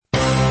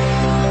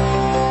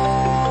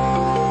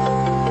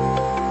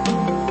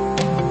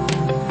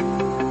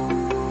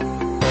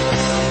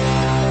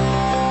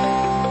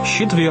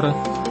Щит веры.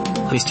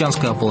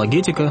 Христианская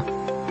апологетика.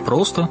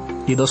 Просто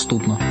и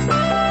доступно.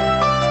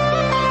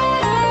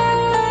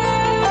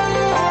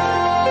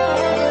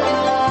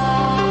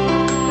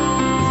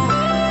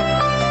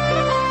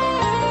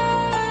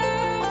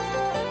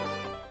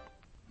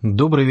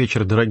 Добрый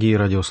вечер, дорогие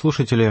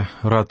радиослушатели.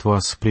 Рад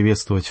вас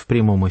приветствовать в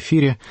прямом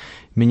эфире.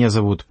 Меня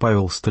зовут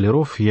Павел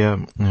Столяров. Я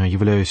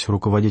являюсь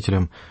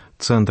руководителем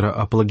Центра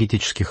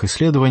апологетических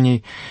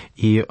исследований.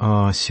 И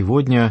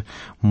сегодня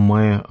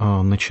мы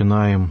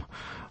начинаем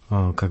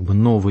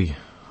новый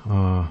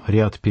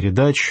ряд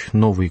передач,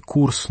 новый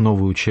курс,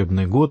 новый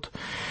учебный год.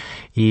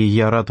 И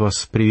я рад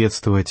вас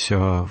приветствовать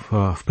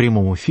в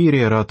прямом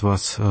эфире, рад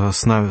вас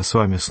с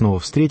вами снова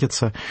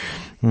встретиться.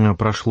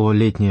 Прошло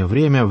летнее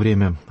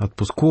время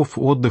отпусков,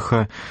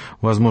 отдыха,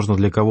 возможно,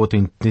 для кого-то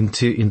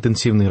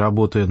интенсивной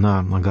работы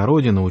на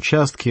огороде, на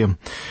участке,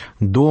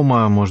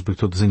 дома, может быть,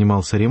 кто-то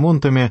занимался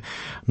ремонтами,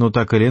 но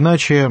так или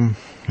иначе,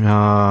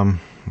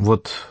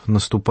 вот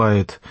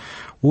наступает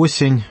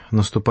осень,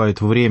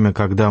 наступает время,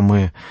 когда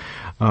мы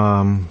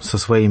со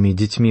своими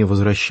детьми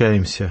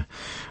возвращаемся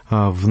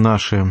в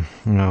наши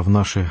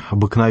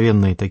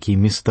обыкновенные такие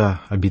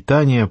места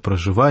обитания,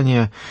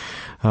 проживания.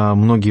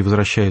 Многие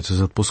возвращаются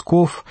из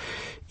отпусков.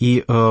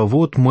 И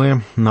вот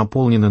мы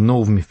наполнены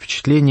новыми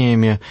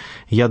впечатлениями.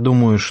 Я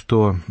думаю,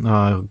 что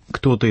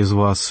кто-то из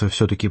вас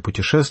все-таки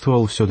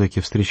путешествовал,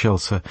 все-таки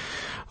встречался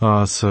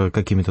с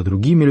какими-то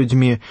другими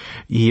людьми.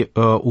 И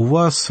у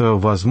вас,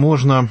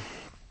 возможно,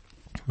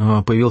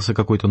 появился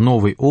какой-то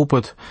новый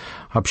опыт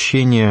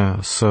общения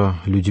с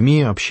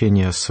людьми,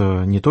 общения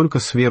не только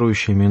с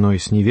верующими, но и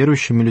с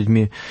неверующими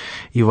людьми.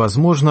 И,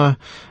 возможно,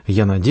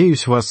 я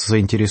надеюсь, вас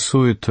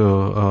заинтересует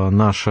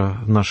наш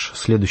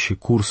следующий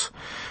курс,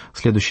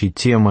 следующие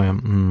темы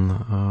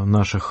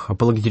наших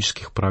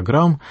апологетических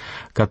программ,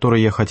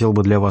 которые я хотел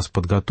бы для вас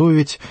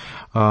подготовить,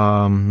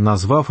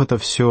 назвав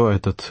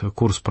этот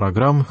курс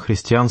программ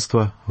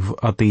 «Христианство в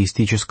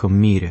атеистическом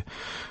мире».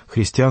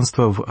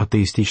 Христианство в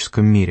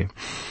атеистическом мире.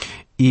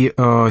 И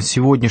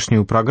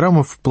сегодняшнюю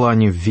программу в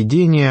плане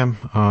введения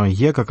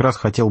я как раз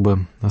хотел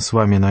бы с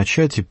вами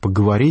начать и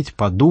поговорить,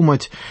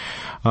 подумать,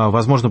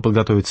 возможно,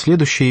 подготовить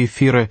следующие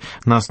эфиры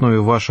на основе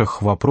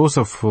ваших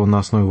вопросов, на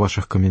основе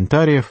ваших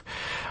комментариев.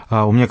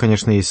 У меня,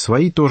 конечно, есть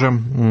свои тоже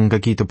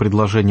какие-то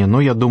предложения, но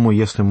я думаю,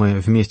 если мы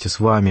вместе с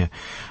вами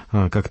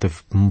как-то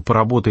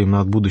поработаем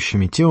над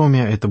будущими темами,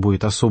 это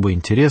будет особо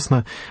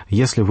интересно,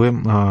 если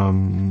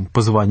вы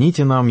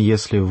позвоните нам,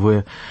 если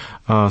вы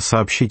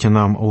сообщите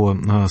нам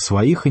о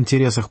своих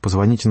интересах,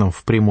 позвоните нам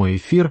в прямой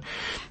эфир.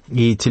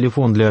 И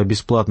телефон для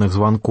бесплатных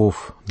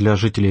звонков для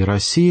жителей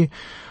России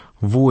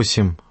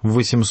 8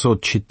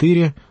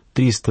 804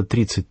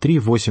 333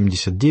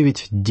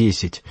 89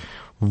 10.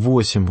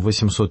 8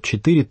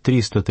 804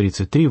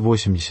 333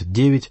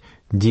 89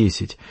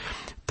 10.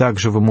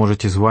 Также вы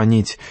можете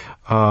звонить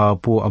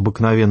по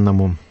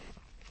обыкновенному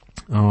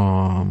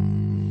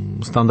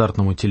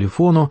стандартному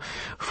телефону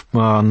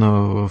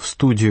в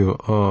студию,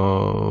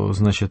 в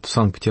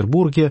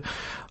Санкт-Петербурге,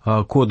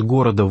 код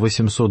города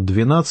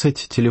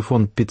 812,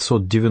 телефон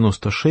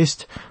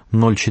 596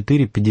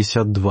 04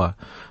 52.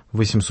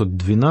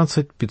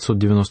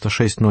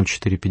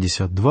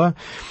 812-596-04-52.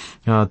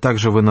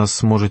 Также вы нас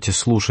сможете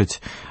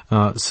слушать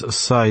с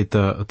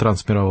сайта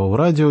трансмирового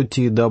радио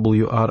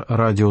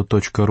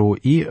twrradio.ru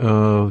и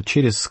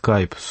через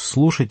Skype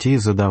слушать и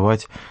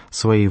задавать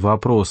свои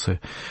вопросы.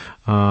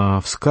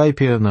 В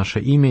Skype наше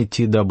имя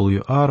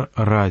TWR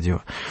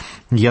Radio.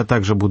 Я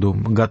также буду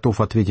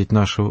готов ответить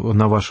на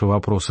ваши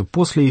вопросы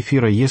после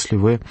эфира, если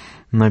вы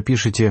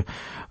напишите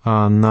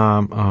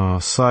на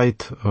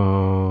сайт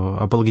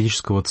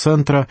апологетического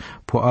центра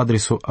по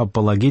адресу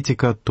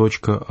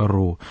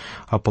apologetica.ru.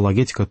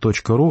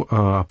 apologetica.ru.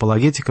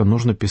 Апологетика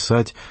нужно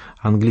писать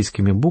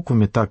английскими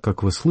буквами, так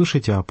как вы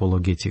слышите,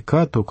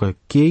 апологетика, только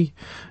К,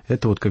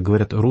 это вот, как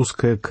говорят,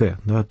 русское К,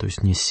 да, то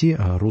есть не Си,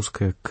 а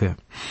русское К.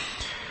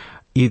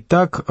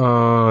 Итак,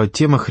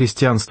 тема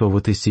христианства в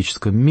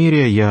атеистическом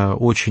мире. Я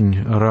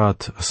очень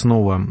рад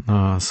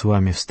снова с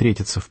вами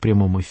встретиться в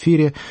прямом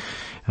эфире.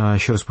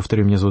 Еще раз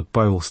повторю, меня зовут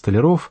Павел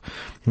Столяров.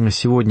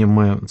 Сегодня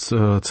мы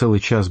целый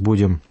час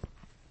будем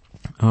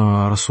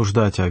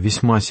рассуждать о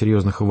весьма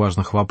серьезных и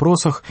важных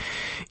вопросах.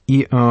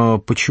 И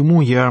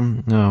почему я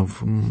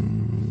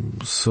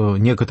с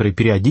некоторой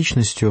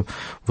периодичностью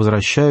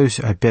возвращаюсь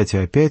опять и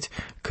опять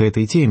к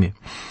этой теме.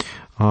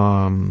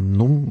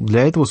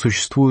 Для этого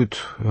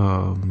существуют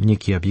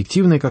некие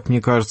объективные, как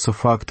мне кажется,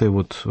 факты.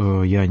 Вот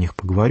я о них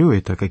поговорю.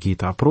 Это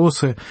какие-то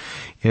опросы,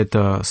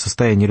 это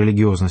состояние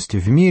религиозности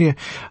в мире,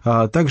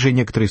 а также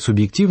некоторые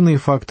субъективные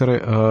факторы.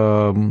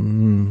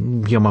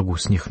 Я могу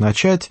с них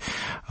начать.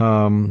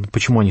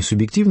 Почему они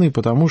субъективные?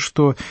 Потому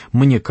что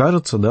мне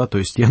кажется, да, то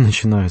есть я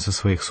начинаю со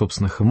своих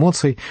собственных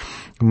эмоций,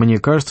 мне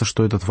кажется,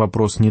 что этот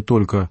вопрос не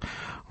только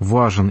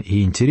важен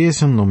и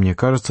интересен, но мне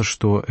кажется,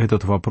 что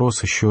этот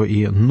вопрос еще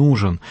и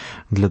нужен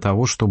для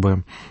того,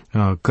 чтобы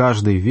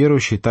каждый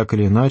верующий так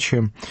или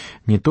иначе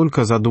не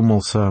только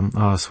задумался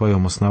о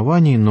своем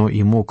основании, но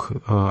и мог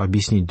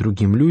объяснить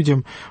другим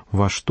людям,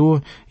 во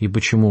что и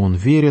почему он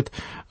верит,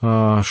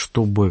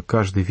 чтобы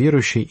каждый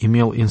верующий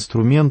имел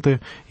инструменты,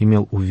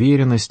 имел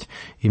уверенность,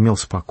 имел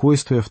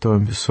спокойствие в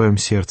своем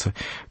сердце.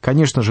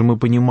 Конечно же, мы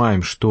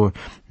понимаем, что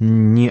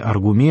не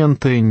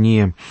аргументы,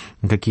 не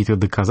какие-то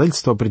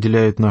доказательства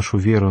определяют нашу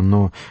веру,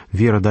 но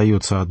вера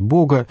дается от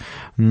Бога,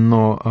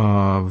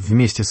 но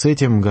вместе с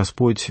этим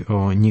Господь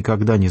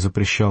никогда не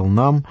запрещал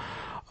нам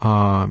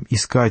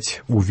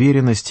искать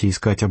уверенности,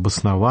 искать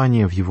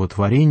обоснования в Его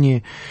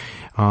творении,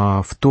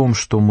 в том,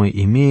 что мы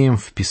имеем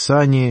в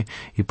Писании,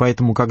 и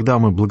поэтому, когда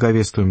мы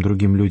благовествуем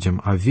другим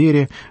людям о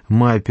вере,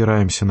 мы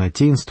опираемся на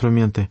те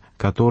инструменты,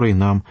 которые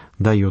нам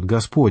дает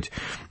Господь.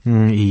 И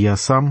я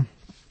сам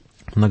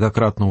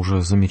многократно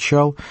уже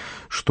замечал,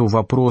 что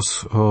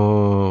вопрос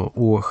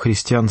о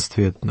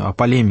христианстве, о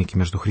полемике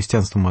между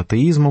христианством и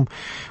атеизмом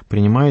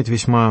принимает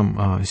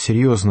весьма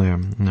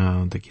серьезные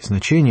такие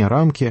значения,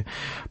 рамки,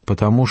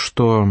 потому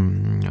что,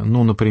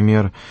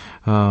 например,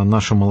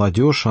 наша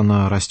молодежь,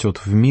 она растет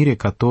в мире,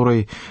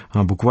 который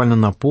буквально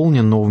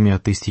наполнен новыми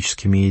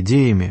атеистическими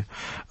идеями.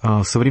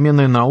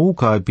 Современная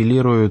наука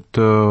апеллирует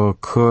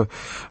к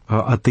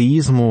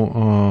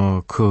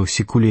атеизму, к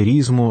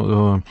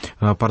секуляризму,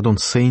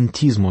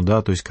 сcientism,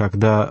 да, то есть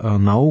когда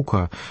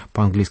наука,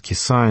 по-английски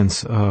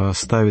science,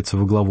 ставится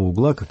во главу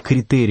угла как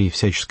критерий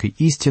всяческой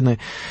истины,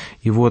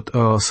 и вот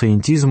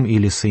scientism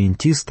или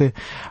scientisты,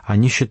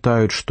 они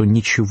считают, что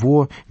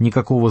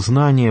никакого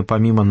знания,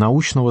 помимо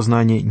научного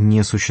знания,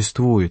 не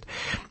существует.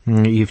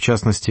 И, в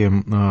частности,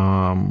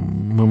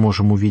 мы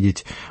можем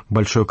увидеть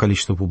большое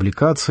количество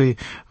публикаций,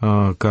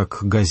 как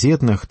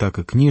газетных, так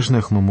и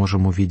книжных, мы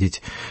можем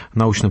увидеть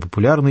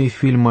научно-популярные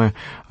фильмы,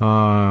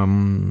 много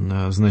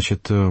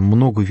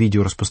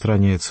видео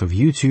распространяется в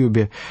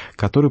YouTube,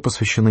 которые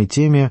посвящены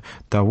теме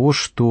того,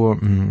 что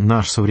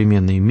наш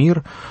современный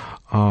мир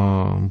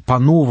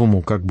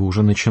по-новому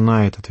уже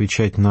начинает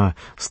отвечать на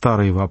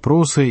старые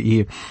вопросы,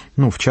 и,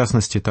 в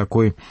частности,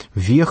 такой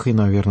вехой,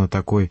 наверное,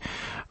 таким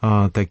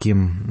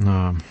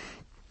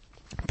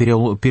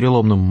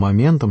переломным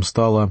моментом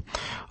стала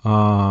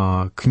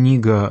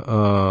книга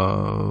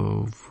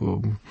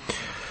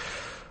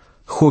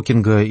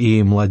Хокинга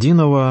и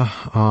Младинова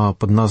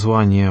под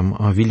названием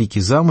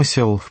 «Великий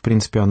замысел». В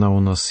принципе, она у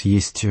нас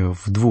есть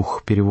в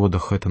двух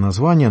переводах, это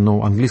название,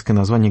 но английское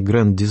название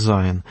 «Grand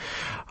Design».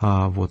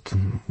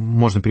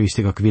 Можно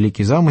перевести как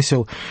 «Великий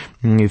замысел».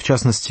 И, в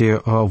частности,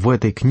 в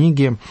этой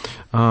книге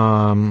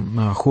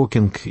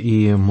Хокинг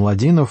и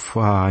Младинов,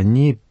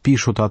 они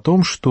пишут о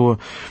том, что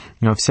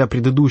вся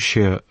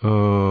предыдущая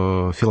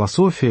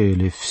философия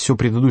или все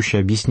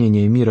предыдущее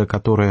объяснение мира,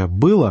 которое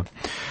было,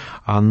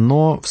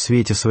 оно в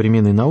свете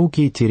современной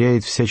науки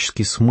теряет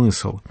всяческий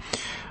смысл,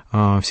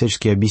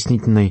 всяческий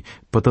объяснительный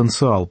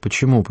потенциал.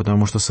 Почему?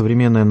 Потому что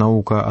современная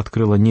наука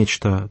открыла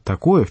нечто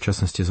такое, в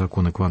частности,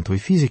 законы квантовой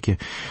физики,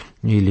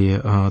 или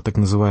так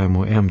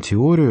называемую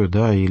М-теорию,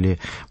 да,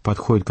 или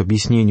подходит к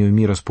объяснению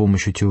мира с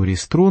помощью теории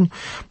струн.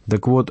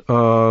 Так вот,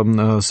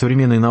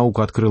 современная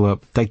наука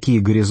открыла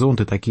такие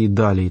горизонты, такие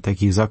дали и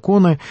такие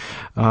законы,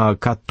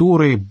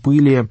 которые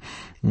были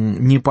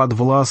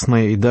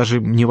неподвластны, и даже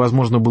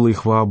невозможно было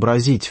их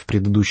вообразить в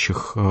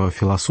предыдущих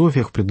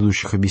философиях, в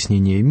предыдущих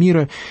объяснениях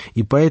мира,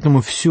 и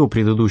поэтому все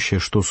предыдущее,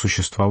 что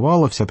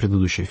существовало, вся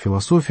предыдущая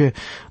философия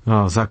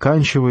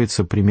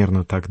заканчивается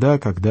примерно тогда,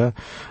 когда,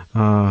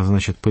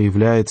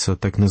 появляется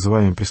так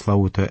называемая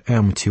пресловутая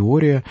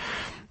М-теория,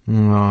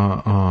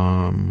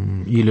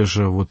 или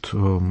же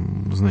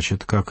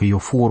как ее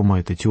форма,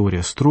 это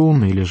теория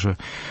струн, или же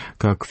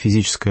как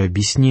физическое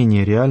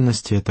объяснение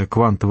реальности, это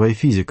квантовая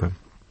физика.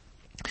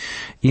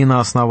 И на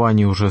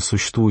основании уже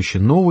существующей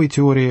новой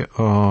теории,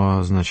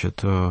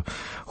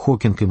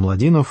 Хокинг и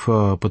Младинов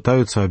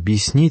пытаются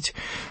объяснить,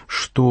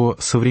 что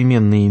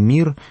современный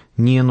мир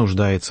не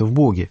нуждается в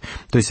Боге.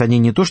 То есть они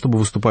не то чтобы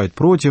выступают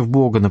против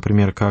Бога,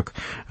 например, как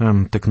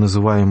так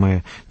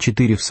называемые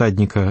 4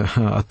 всадника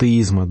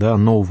атеизма, да,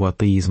 нового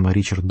атеизма,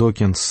 Ричард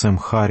Докинс, Сэм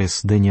Харрис,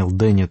 Дэниел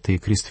Деннет и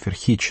Кристофер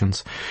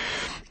Хитченс.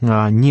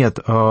 Нет,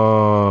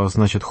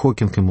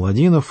 Хокинг и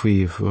Младинов,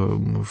 и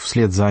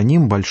вслед за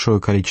ним большое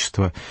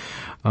количество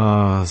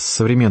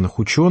современных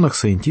ученых,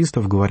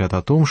 сcientistов говорят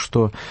о том,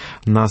 что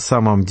на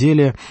самом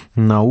деле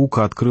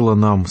наука открыла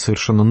нам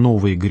совершенно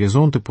новые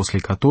горизонты,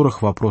 после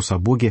которых вопрос о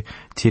Боге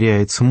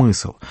теряет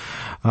смысл.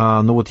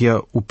 Но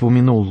я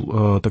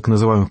упомянул так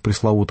называемых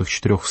пресловутых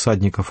 4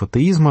 всадников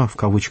атеизма, в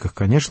кавычках,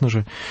 конечно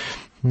же,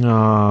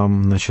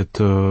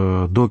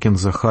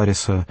 Докинза,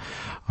 Харриса,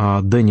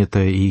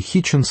 Деннета и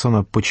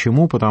Хитченсона.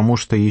 Почему? Потому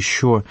что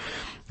еще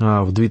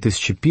в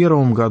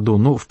 2001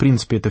 году, в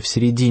принципе, это в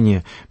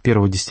середине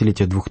первого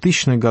десятилетия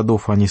 2000-х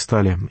годов, они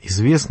стали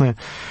известны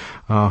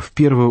в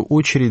первую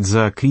очередь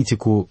за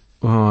критику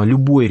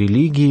любой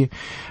религии.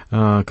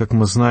 Как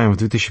мы знаем, в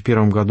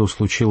 2001 году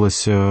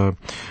случилась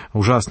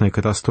ужасная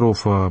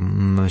катастрофа,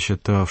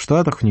 значит, в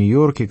Штатах, в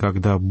Нью-Йорке,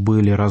 когда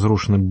были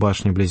разрушены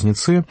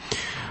башни-близнецы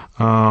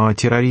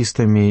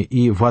террористами,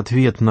 и в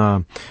ответ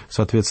на,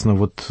 соответственно,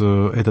 вот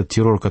этот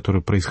террор,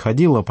 который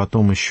происходил, а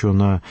потом еще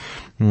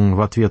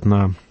в ответ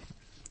на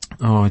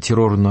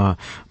террор на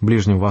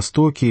Ближнем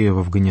Востоке, в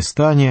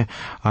Афганистане,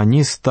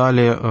 они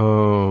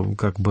стали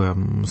как бы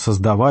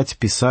создавать,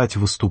 писать,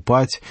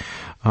 выступать,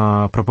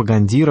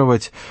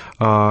 пропагандировать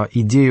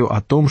идею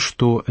о том,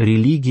 что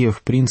религия,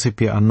 в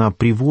принципе, она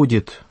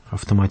приводит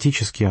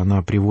автоматически,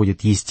 она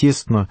приводит,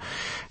 естественно,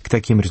 к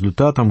таким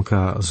результатам,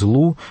 к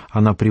злу,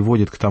 она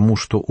приводит к тому,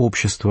 что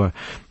общество,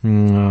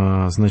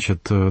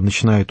 значит,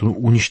 начинает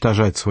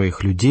уничтожать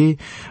своих людей,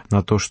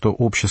 на то, что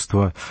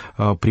общество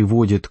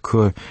приводит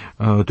к,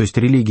 то есть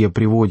религия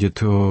приводит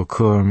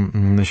к,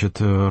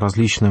 значит,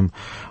 различным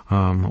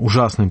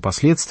ужасным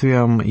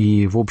последствиям,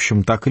 и, в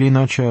общем, так или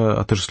иначе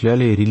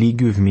отождествляли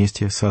религию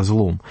вместе со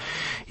злом.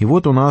 И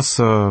вот у нас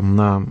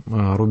на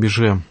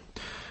рубеже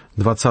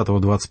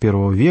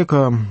 20-21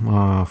 века,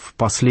 в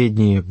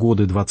последние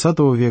годы 20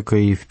 века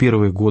и в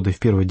первые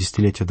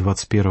десятилетия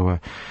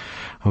 21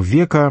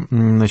 века,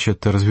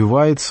 значит,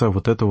 развивается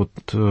вот это вот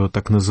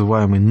так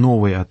называемый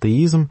новый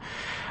атеизм,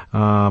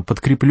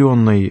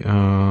 подкрепленный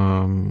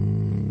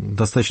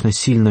достаточно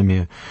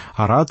сильными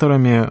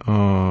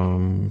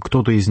ораторами.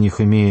 Кто-то из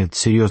них имеет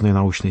серьезные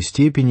научные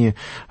степени,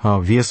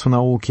 вес в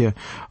науке.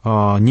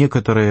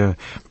 Некоторые,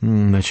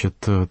 значит,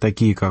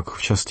 такие как,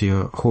 в частности,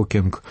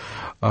 Хокинг,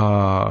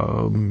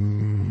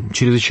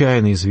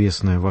 чрезвычайно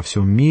известны во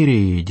всем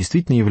мире и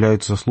действительно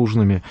являются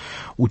заслуженными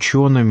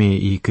учеными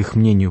и к их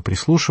мнению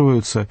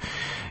прислушиваются.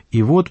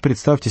 И вот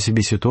представьте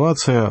себе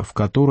ситуацию, в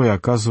которой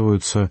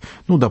оказываются,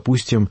 ну,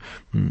 допустим,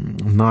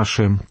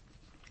 наши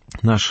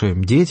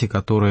дети,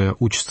 которые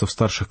учатся в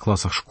старших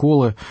классах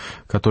школы,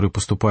 которые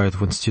поступают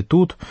в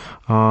институт,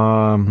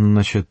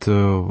 значит,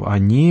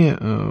 они,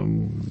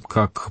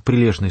 как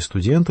прилежные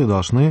студенты,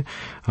 должны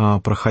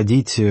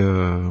проходить,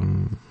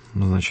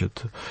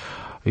 значит,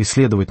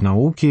 исследовать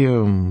науки,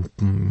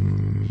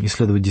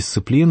 исследовать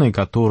дисциплины,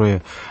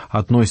 которые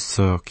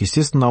относятся к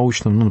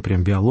естественно-научным, ну,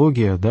 например,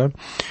 биология, да,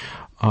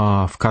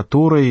 в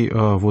которой,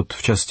 вот,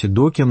 в частности,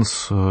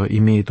 Докинс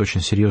имеет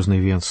очень серьезный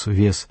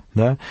вес,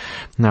 да,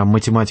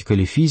 математика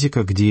или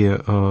физика, где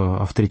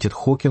авторитет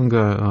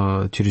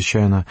Хокинга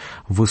чрезвычайно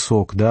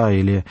высок, да,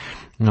 или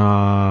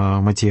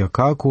Матео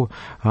Каку,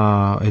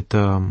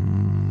 это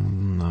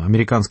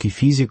американский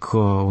физик,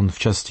 он, в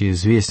частности,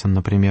 известен,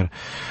 например,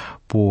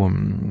 по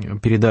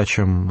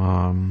передачам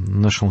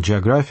National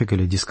Geographic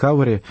или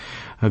Discovery,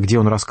 где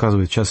он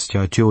рассказывает, в частности,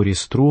 о теории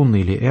струн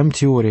или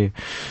М-теории.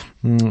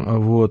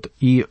 Вот.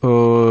 И,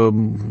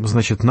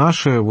 значит,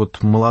 наши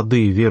вот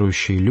молодые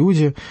верующие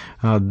люди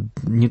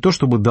не то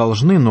чтобы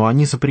должны, но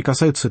они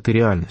соприкасаются с этой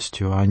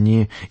реальностью,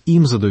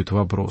 им задают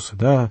вопросы,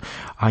 да,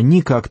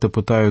 они как-то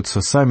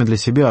пытаются сами для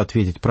себя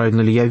ответить, правильно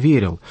ли я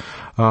верил,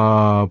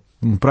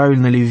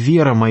 правильно ли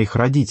вера моих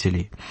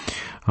родителей.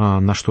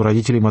 На что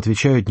родители им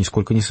отвечают: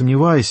 нисколько не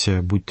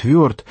сомневайся, будь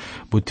тверд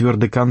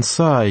до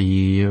конца,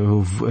 и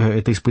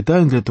это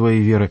испытание для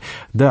твоей веры.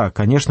 Да,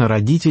 конечно,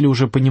 родители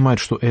уже понимают,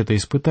 что это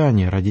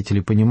испытание, родители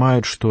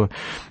понимают, что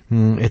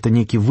это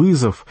некий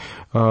вызов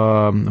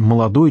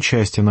молодой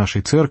части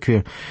нашей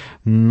церкви,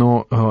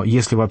 но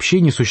если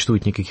вообще не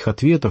существует никаких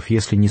ответов,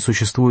 если не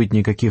существует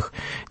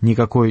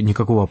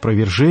никакого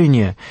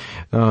опровержения,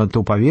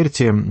 то,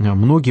 поверьте,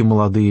 многие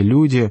молодые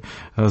люди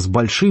с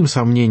большим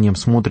сомнением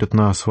смотрят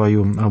на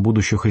свою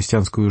будущую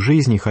христианскую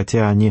жизнь, и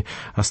хотя они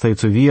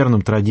остаются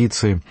верным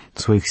традиции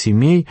своих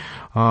семей,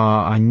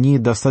 они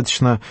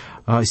достаточно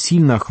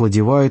сильно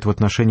охладевают в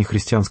отношении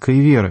христианской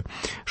веры.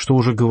 Что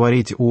уже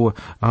говорить о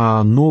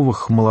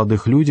новых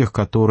молодых людях,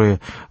 которые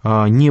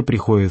не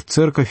приходят в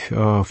церковь,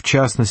 в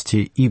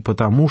частности, и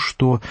потому,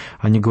 что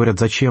они говорят: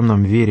 зачем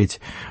нам верить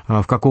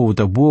в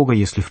какого-то Бога,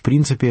 если в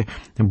принципе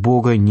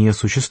Бога не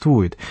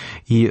существует.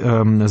 И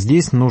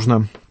здесь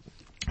нужно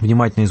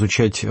внимательно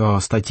изучать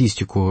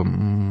статистику,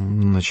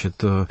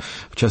 значит, в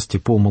частности,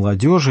 по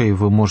молодежи, и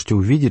вы можете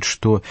увидеть,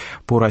 что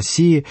по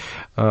России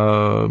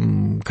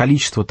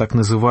количество так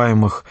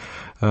называемых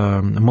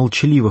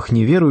молчаливых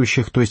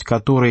неверующих, то есть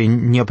которые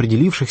не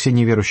определившихся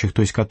неверующих,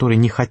 то есть которые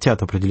не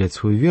хотят определять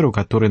свою веру,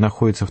 которые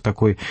находятся в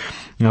такой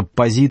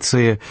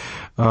позиции,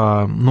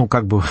 ну,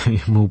 как бы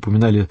мы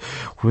упоминали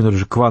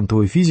же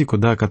квантовую физику,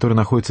 да, которые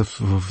находятся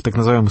в так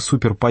называемой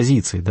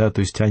суперпозиции, да,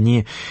 то есть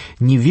они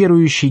не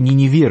верующие, не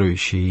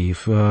неверующие, и,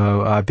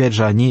 опять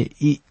же, они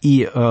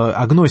и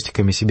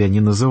агностиками себя не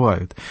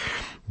называют.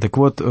 Так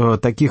вот,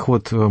 таких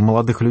вот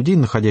молодых людей,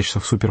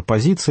 находящихся в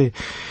суперпозиции,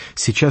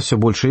 сейчас все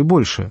больше и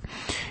больше.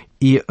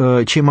 И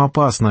чем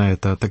опасна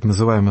эта так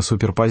называемая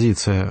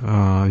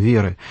суперпозиция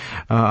веры?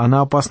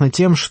 Она опасна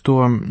тем,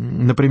 что,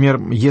 например,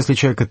 если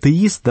человек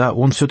атеист, да,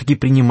 он все-таки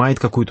принимает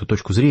какую-то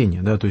точку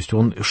зрения, да, то есть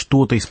он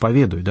что-то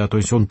исповедует, да, то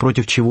есть он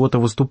против чего-то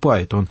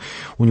выступает, у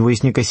него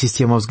есть некая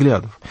система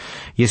взглядов.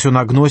 Если он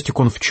агностик,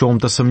 он в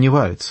чем-то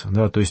сомневается,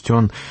 да, то есть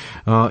он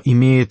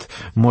имеет,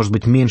 может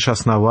быть, меньше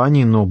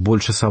оснований, но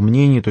больше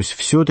сомнений, то есть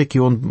все-таки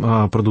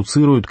он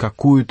продуцирует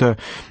какую-то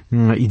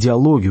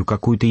идеологию,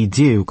 какую-то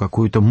идею,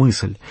 какую-то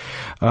мысль.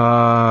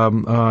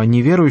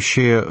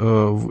 Неверующие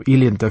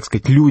или, так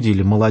сказать, люди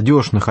или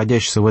молодежь,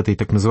 находящиеся в этой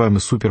так называемой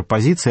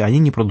суперпозиции, они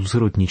не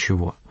продуцируют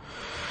ничего.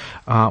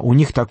 У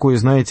них такое,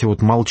 знаете,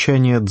 вот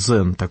молчание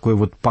дзен, такой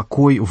вот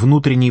покой,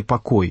 внутренний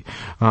покой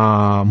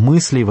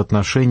мыслей в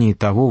отношении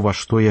того, во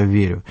что я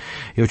верю.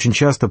 И очень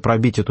часто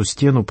пробить эту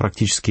стену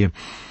практически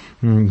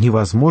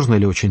невозможно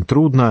или очень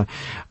трудно,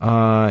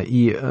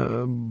 и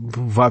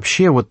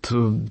вообще вот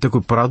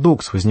такой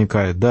парадокс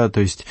возникает, да,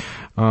 то есть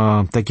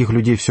таких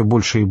людей все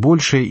больше и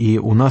больше, и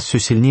у нас все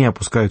сильнее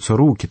опускаются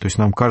руки, то есть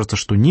нам кажется,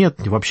 что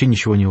нет, вообще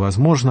ничего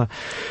невозможно,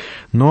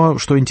 но,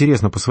 что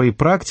интересно, по своей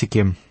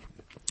практике,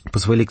 по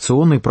своей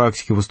лекционной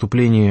практике,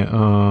 выступлений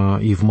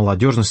и в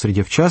молодежной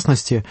среде в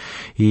частности,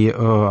 и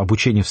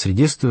обучения в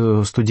среде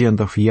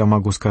студентов, я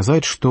могу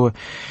сказать, что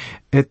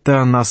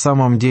это на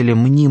самом деле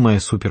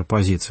мнимая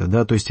суперпозиция,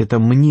 да, то есть это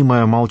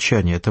мнимое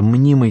молчание, это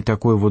мнимый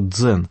такой вот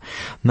дзен.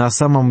 На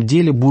самом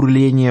деле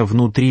бурление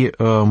внутри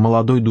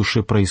молодой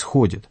души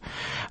происходит.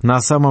 На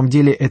самом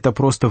деле это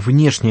просто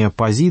внешняя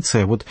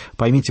позиция. Вот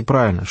поймите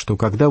правильно, что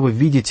когда вы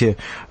видите,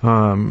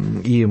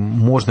 и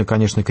можно,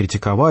 конечно,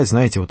 критиковать,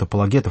 знаете, вот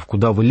апологетов,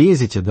 куда вы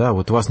лезете, да,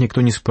 вот вас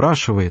никто не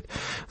спрашивает,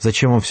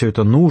 зачем вам все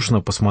это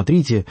нужно,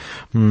 посмотрите,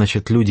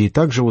 значит, люди и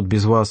так живут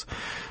без вас.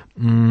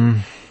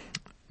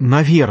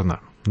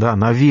 Наверно, да,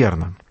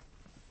 наверно.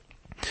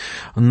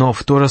 Но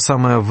в то же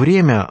самое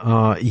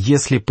время,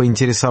 если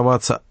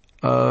поинтересоваться,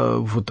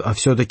 вот, а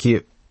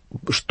все-таки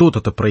что-то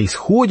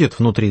происходит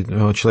внутри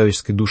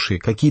человеческой души,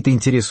 какие-то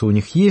интересы у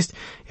них есть,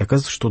 и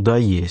оказывается, что да,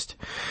 есть.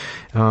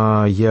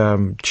 Я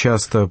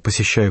часто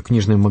посещаю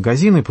книжные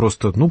магазины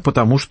просто,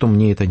 потому что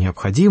мне это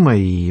необходимо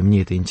и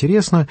мне это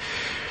интересно.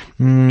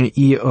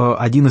 И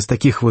один из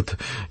таких вот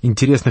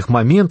интересных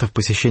моментов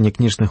посещения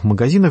книжных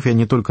магазинов, я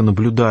не только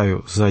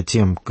наблюдаю за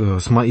тем,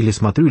 или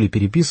смотрю, или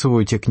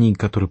переписываю те книги,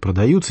 которые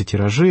продаются,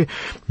 тиражи,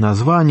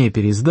 названия,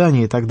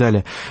 переиздания и так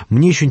далее.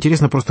 Мне еще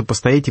интересно просто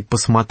постоять и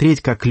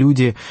посмотреть, как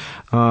люди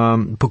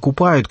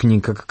покупают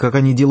книги, как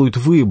они делают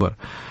выбор.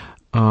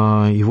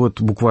 И вот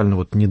буквально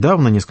вот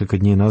недавно, несколько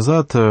дней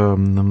назад,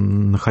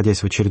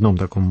 находясь в очередном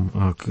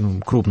таком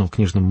крупном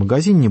книжном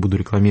магазине, не буду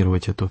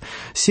рекламировать эту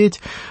сеть,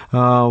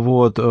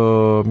 вот,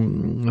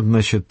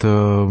 значит,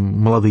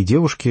 молодые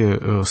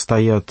девушки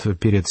стоят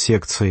перед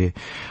секцией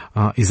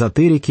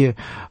эзотерики,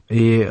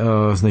 и,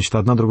 значит,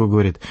 одна другой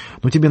говорит: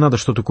 тебе надо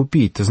что-то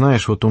купить, ты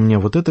знаешь, вот у меня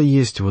вот это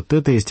есть,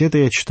 это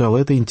я читал,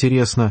 это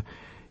интересно.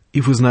 И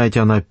вы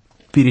знаете, она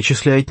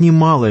перечисляет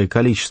немалое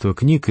количество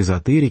книг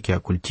эзотерики,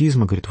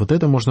 оккультизма, говорит, вот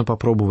это можно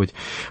попробовать.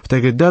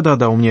 Вторая говорит,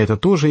 да, у меня это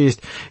тоже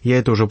есть, я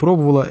это уже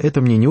пробовала,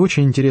 это мне не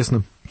очень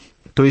интересно.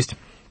 То есть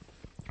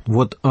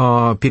вот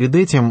перед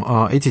этим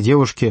эти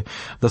девушки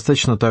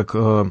достаточно так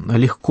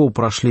легко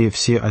прошли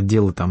все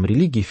отделы там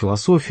религии,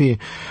 философии.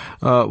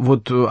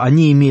 Вот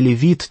они имели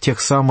вид тех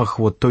самых,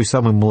 вот той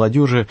самой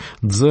молодежи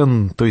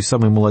дзен, той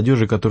самой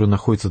молодежи, которая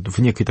находится в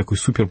некой такой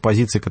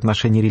суперпозиции к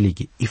отношению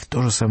религии. И в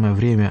то же самое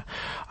время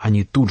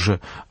они тут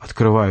же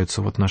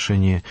открываются в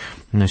отношении,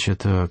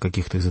 значит,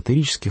 каких-то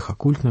эзотерических,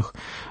 оккультных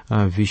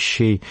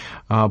вещей.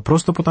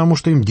 Просто потому,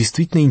 что им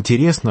действительно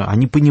интересно.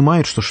 Они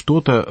понимают, что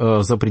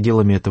что-то за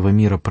пределами этого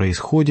мира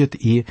происходит,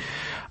 и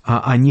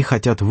они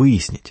хотят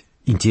выяснить.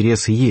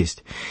 Интересы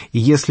есть. И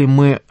если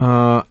мы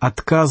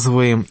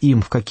отказываем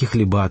им в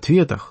каких-либо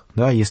ответах,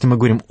 да, если мы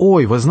говорим,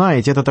 ой, вы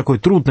знаете, это такое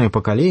трудное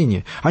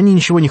поколение, они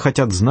ничего не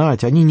хотят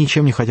знать, они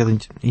ничем не хотят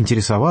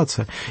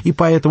интересоваться, и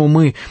поэтому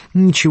мы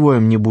ничего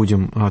им не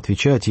будем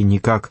отвечать и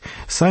никак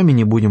сами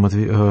не будем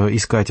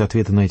искать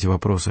ответы на эти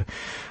вопросы.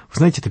 Вы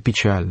знаете, это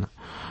печально.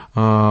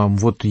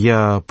 Вот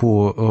я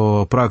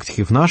по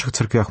практике в наших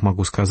церквях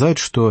могу сказать,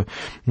 что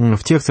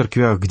в тех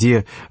церквях,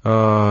 где,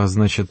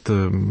 значит,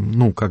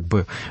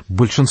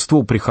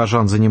 большинство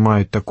прихожан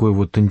занимают такую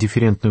вот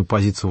индифферентную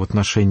позицию в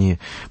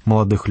отношении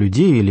молодых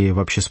людей или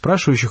вообще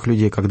спрашивающих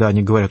людей, когда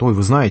они говорят, ой,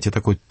 вы знаете,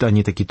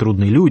 они такие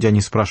трудные люди,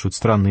 они спрашивают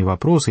странные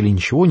вопросы или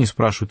ничего не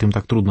спрашивают, им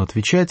так трудно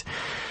отвечать.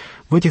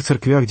 В этих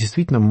церквях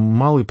действительно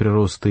малый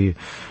прирост и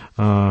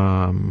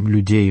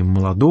людей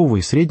молодого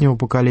и среднего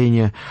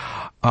поколения,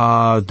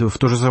 а в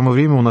то же самое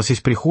время у нас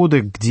есть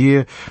приходы,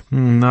 где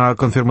на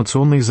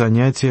конфирмационные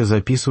занятия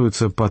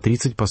записываются по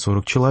 30, по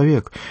 40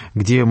 человек,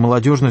 где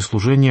молодежное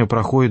служение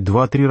проходит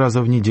 2-3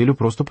 раза в неделю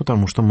просто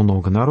потому, что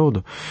много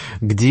народу,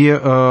 где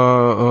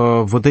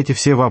вот эти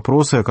все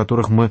вопросы, о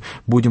которых мы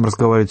будем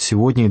разговаривать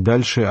сегодня и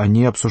дальше,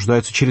 они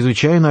обсуждаются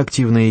чрезвычайно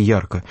активно и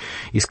ярко,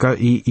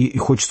 и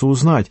хочется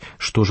узнать,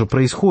 что же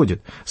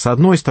происходит. С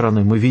одной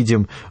стороны, мы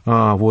видим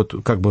вот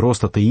вот как бы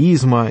рост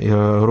атеизма,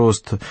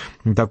 рост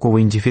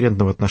такого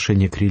индифферентного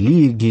отношения к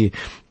религии,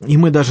 и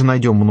мы даже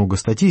найдем много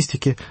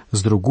статистики.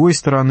 С другой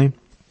стороны,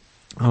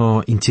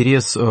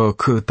 интерес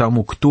к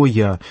тому, кто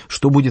я,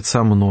 что будет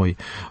со мной,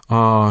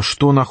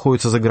 что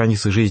находится за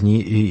границей жизни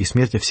и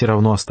смерти, все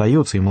равно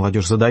остается, и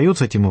молодежь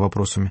задается этими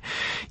вопросами.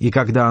 И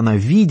когда она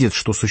видит,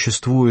 что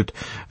существуют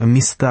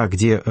места,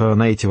 где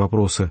на эти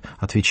вопросы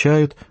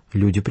отвечают,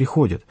 люди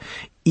приходят.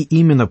 И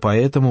именно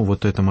поэтому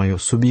вот это мое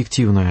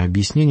субъективное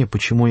объяснение,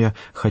 почему я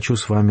хочу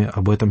с вами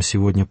об этом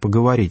сегодня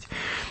поговорить.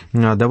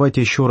 Давайте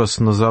еще раз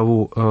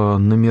назову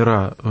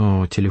номера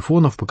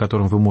телефонов, по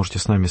которым вы можете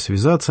с нами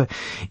связаться.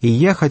 И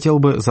я хотел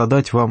бы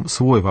задать вам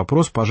свой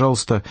вопрос.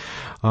 Пожалуйста,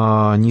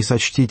 не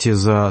сочтите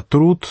за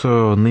труд,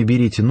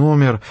 наберите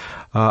номер,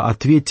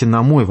 ответьте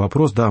на мой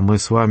вопрос. Да, мы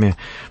с вами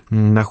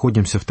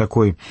находимся в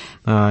такой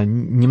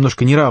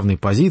немножко неравной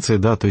позиции,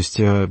 да, то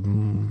есть,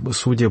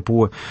 судя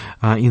по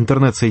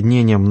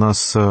интернет-соединениям,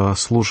 нас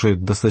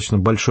слушает достаточно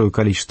большое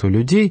количество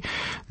людей,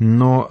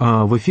 но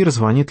в эфир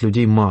звонит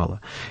людей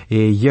мало.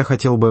 И я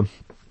хотел бы,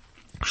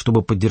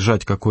 чтобы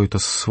поддержать какой-то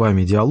с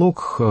вами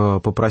диалог,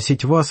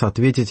 попросить вас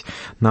ответить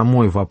на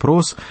мой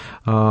вопрос.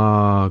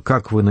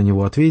 Как вы на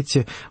него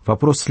ответите?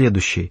 Вопрос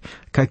следующий.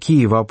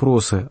 Какие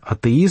вопросы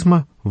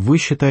атеизма вы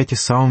считаете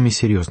самыми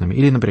серьезными?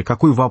 Или, например,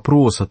 какой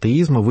вопрос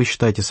атеизма вы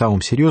считаете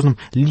самым серьезным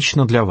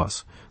лично для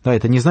вас? Да,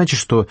 это не значит,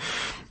 что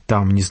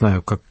там, не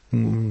знаю, как,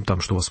 там,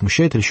 что вас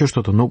смущает или еще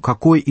что-то, но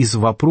какой из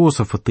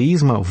вопросов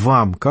атеизма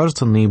вам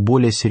кажется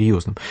наиболее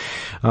серьезным?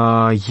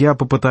 Я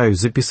попытаюсь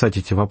записать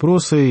эти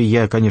вопросы.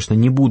 Я, конечно,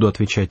 не буду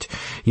отвечать,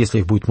 если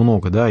их будет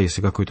много, да,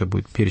 если какой-то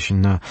будет перечень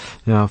на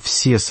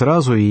все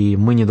сразу, и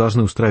мы не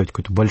должны устраивать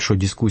какой-то большой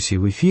дискуссии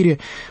в эфире.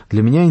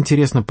 Для меня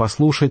интересно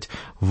послушать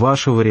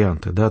ваши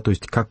варианты, да, то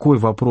есть какой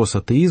вопрос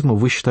атеизма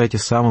вы считаете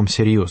самым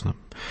серьезным.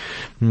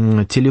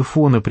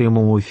 Телефоны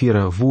прямого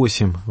эфира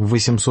 8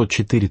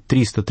 804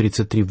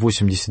 333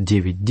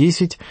 89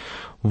 10,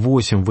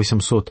 8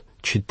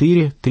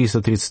 804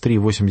 333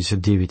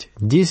 89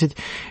 10.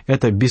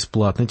 Это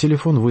бесплатный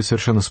телефон, вы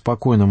совершенно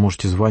спокойно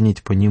можете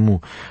звонить по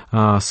нему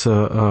с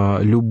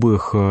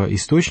любых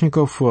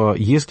источников,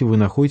 если вы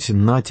находитесь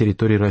на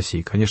территории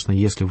России. Конечно,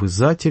 если вы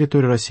за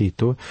территорией России,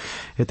 то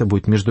это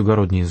будет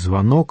междугородний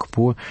звонок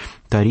по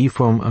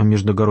тарифам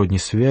междугородней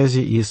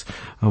связи из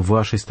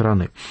вашей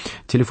страны.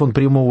 Телефон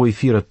прямого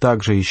эфира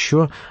также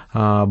еще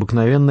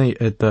обыкновенный,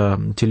 это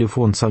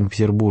телефон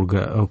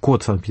Санкт-Петербурга,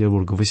 код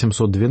Санкт-Петербурга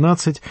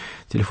 812,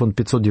 телефон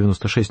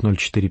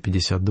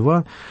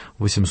 596-04-52,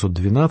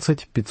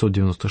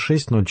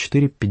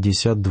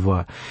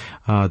 812-596-04-52.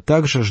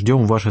 Также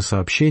ждем ваши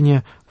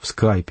сообщения в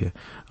скайпе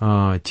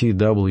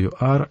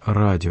TWR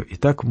Radio.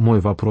 Итак, мой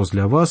вопрос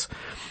для вас.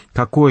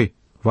 Какой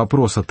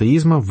вопрос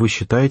атеизма вы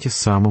считаете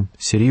самым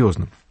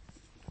серьезным?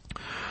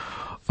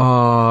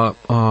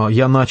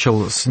 Я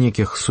начал с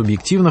неких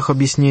субъективных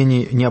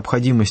объяснений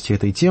необходимости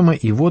этой темы,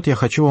 и вот я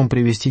хочу вам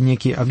привести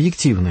некие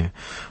объективные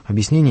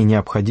объяснения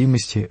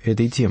необходимости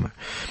этой темы.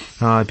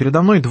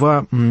 Передо мной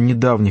два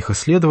недавних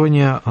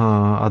исследования.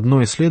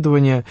 Одно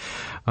исследование,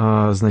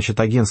 значит,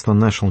 агентство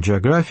National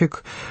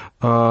Geographic,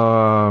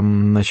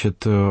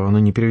 значит, оно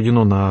не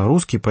переведено на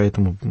русский,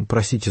 поэтому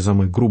простите за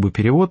мой грубый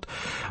перевод.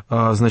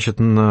 Значит,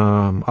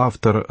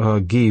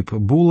 автор Гейб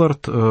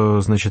Буллард,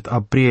 значит,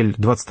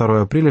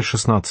 22 апреля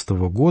 2016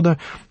 года,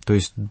 то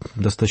есть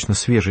достаточно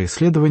свежее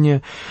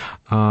исследование,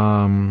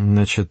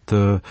 значит,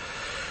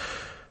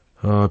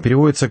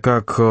 переводится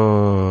как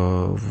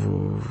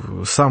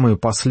 «самые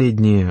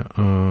последние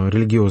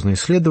религиозные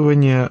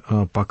исследования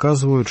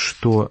показывают,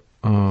 что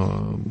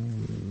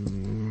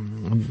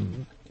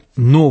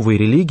новой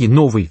религией,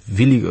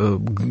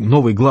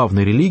 новой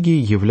главной религией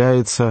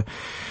является,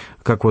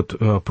 как вот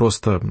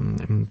просто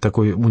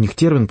такой у них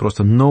термин,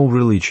 просто no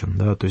religion,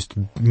 да, то есть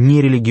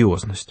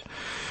нерелигиозность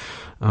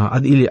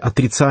или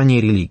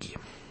отрицание религии.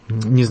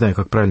 Не знаю,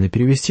 как правильно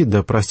перевести,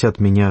 да простят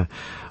меня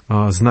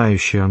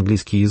знающие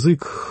английский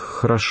язык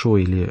хорошо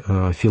или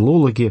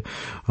филологи,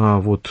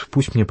 вот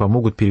пусть мне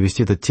помогут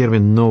перевести этот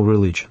термин no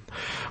religion.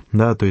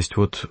 Да, то есть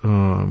вот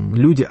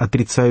люди,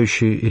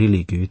 отрицающие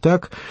религию.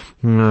 Итак,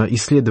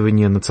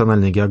 исследование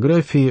национальной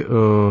географии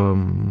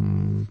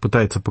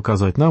пытается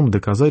показать нам,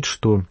 доказать,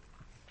 что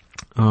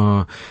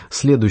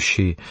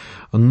следующий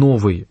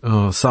новый,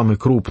 самый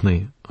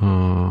крупный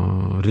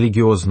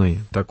религиозной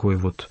такой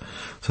вот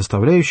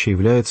составляющей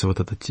является вот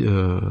эта,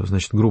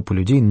 значит, группа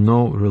людей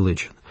no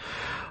religion.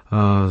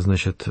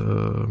 Значит,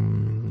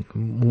 они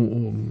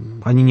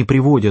не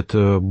приводят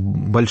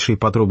большие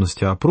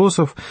подробности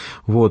опросов,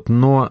 вот,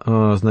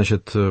 но,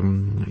 значит,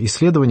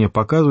 исследования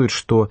показывают,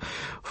 что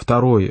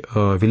второй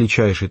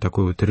величайшей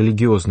такой вот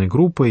религиозной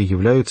группой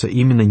являются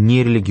именно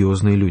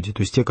нерелигиозные люди,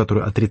 то есть те,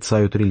 которые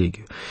отрицают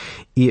религию.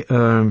 И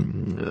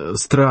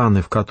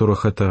страны, в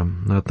которых эта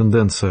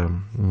тенденция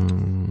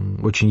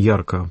очень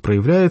ярко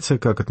проявляется,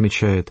 как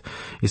отмечает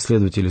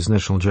исследователь из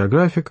National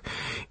Geographic,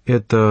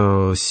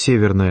 это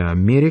Северная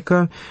Америка,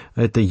 Америка,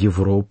 это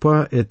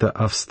Европа, это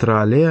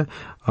Австралия,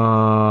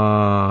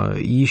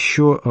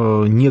 еще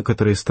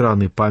некоторые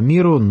страны по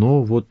миру,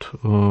 но вот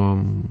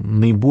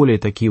наиболее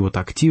такие вот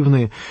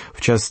активные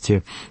в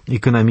части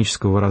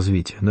экономического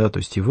развития, да, то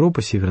есть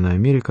Европа, Северная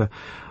Америка,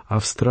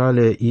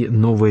 Австралия и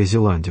Новая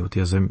Зеландия, вот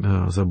я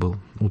забыл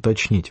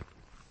уточнить.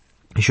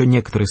 Еще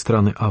некоторые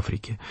страны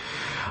Африки.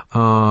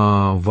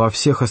 Во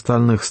всех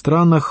остальных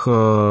странах,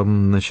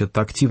 значит,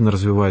 активно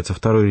развивается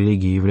второй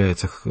религией,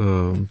 является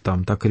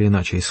там так или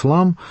иначе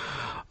ислам,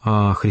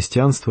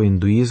 христианство,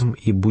 индуизм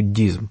и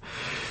буддизм.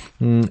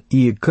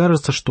 И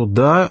кажется, что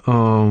да,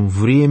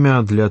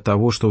 время для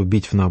того, чтобы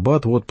бить в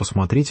набат, вот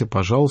посмотрите,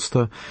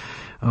 пожалуйста,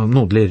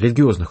 ну, для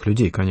религиозных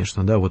людей,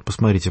 конечно, да, вот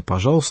посмотрите,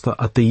 пожалуйста,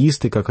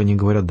 атеисты, как они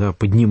говорят, да,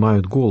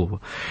 поднимают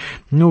голову.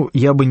 Ну,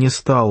 я бы не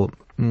стал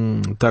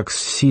так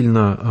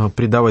сильно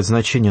придавать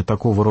значение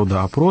такого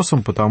рода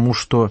опросам, потому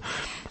что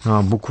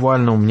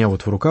буквально у меня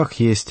вот в руках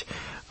есть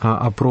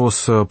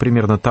опрос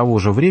примерно того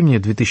же времени,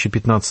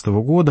 2015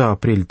 года,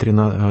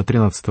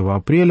 13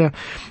 апреля,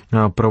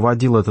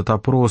 проводил этот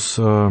опрос,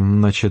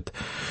 значит,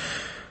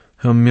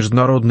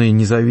 международная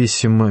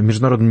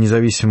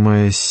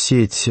независимая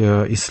сеть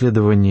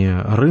исследований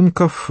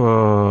рынков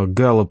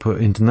Gallup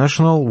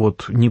International,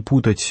 вот не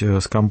путать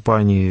с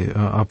компанией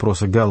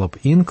опроса Gallup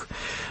Inc.,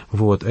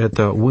 вот,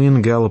 это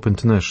Win Gallup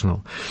International.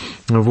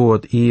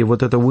 Вот, и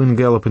вот эта Win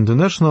Gallup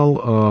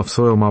International в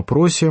своем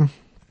опросе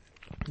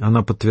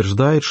она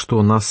подтверждает,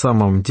 что на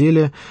самом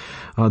деле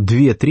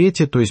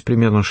 2/3, то есть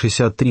примерно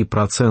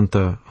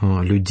 63%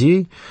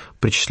 людей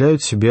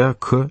причисляют себя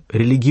к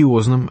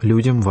религиозным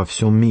людям во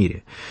всем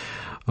мире.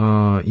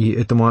 И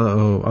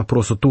этому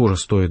опросу тоже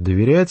стоит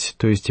доверять.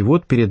 То есть и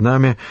вот перед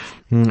нами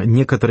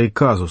некоторый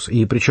казус.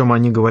 И причем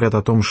они говорят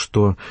о том,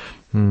 что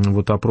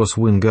вот опрос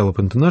Win Gallup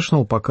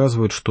International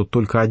показывает, что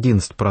только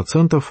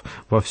 11%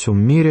 во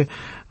всем мире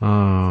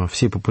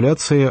всей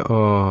популяции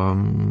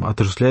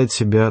отождествляет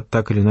себя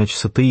так или иначе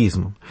с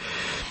атеизмом.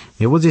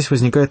 И вот здесь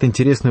возникает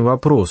интересный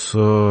вопрос,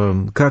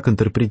 как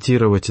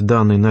интерпретировать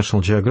данные National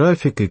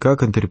Geographic и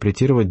как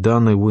интерпретировать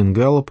данные Win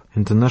Gallup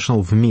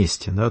International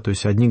вместе. Да? То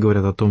есть одни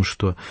говорят о том,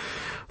 что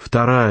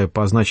вторая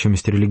по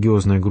значимости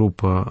религиозная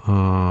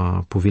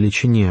группа по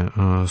величине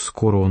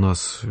скоро у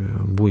нас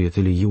будет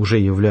или уже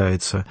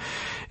является,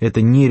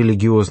 это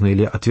нерелигиозные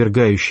или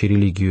отвергающие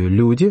религию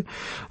люди.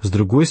 С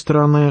другой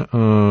стороны,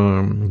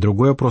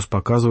 другой опрос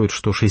показывает,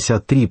 что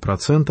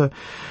 63%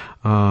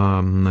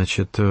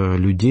 значит,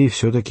 людей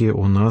все-таки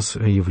у нас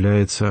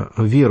являются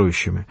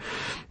верующими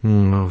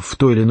в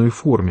той или иной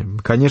форме.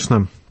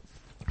 Конечно,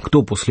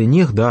 кто после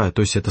них, да,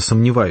 то есть это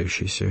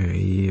сомневающиеся.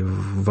 И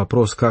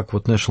вопрос, как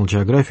вот National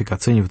Geographic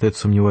оценивает эту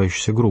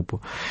сомневающуюся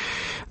группу.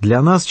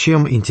 Для нас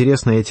чем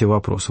интересны эти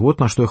вопросы? Вот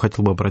на что я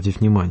хотел бы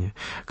обратить внимание.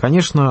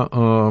 Конечно,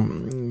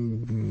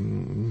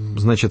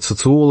 значит,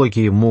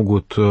 социологи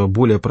могут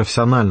более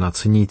профессионально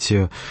оценить,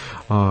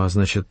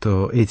 значит,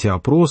 эти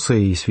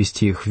опросы и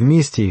свести их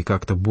вместе, и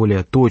как-то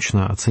более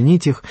точно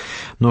оценить их.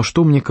 Но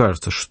что мне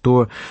кажется,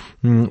 что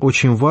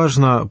очень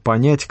важно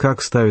понять,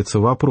 как ставится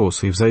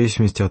вопрос, и в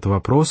зависимости от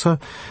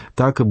вопроса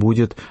так и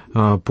будет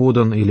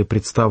подан или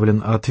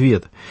представлен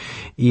ответ.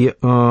 И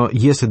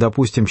если,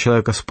 допустим,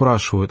 человека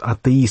спрашивают,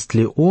 атеист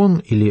ли он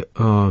или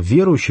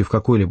верующий в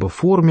какой-либо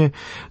форме,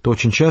 то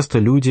очень часто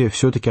люди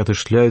все-таки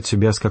отождествляют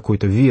себя с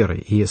какой-то верой,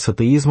 и с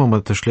атеизмом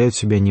отождествляют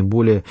себя не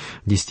более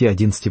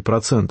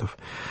 10-11%.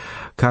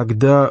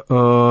 Когда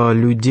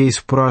людей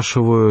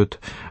спрашивают,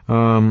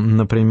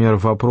 например,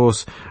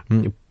 вопрос,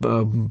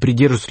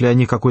 придерживаются ли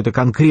они какой-то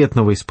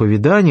конкретного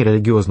исповедания,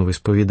 религиозного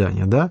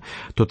исповедания, да,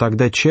 то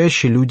тогда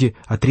чаще люди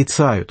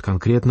отрицают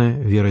конкретное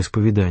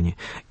вероисповедание.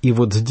 И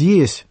вот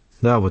здесь,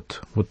 да,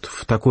 вот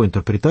в такой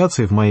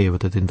интерпретации, в моей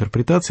вот этой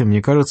интерпретации,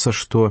 мне кажется,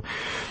 что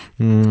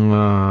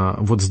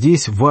вот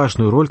здесь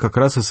важную роль как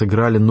раз и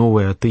сыграли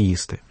новые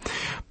атеисты.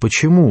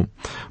 Почему?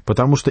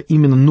 Потому что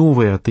именно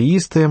новые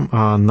атеисты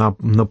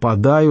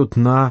нападают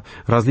на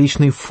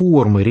различные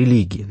формы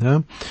религии.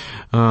 Да?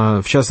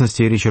 В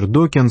частности, Ричард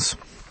Докинс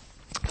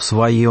в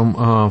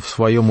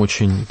своем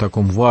очень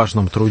таком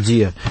важном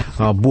труде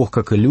 «Бог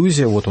как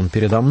иллюзия», вот он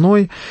передо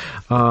мной,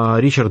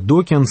 Ричард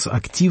Докинс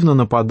активно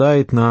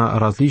нападает на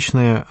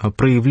различные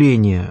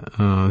проявления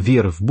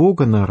веры в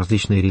Бога, на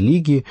различные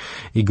религии,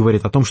 и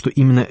говорит о том, что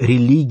именно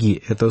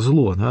религии – это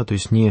зло, да? То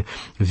есть не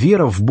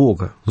вера в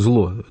Бога –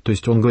 зло, то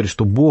есть он говорит,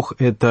 что Бог –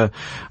 это,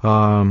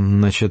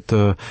 значит,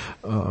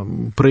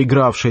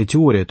 проигравшая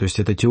теория, то есть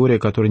это теория,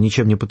 которая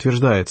ничем не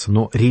подтверждается,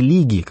 но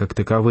религии как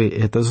таковые –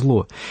 это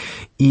зло.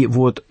 И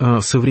вот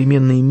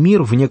современный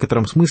мир в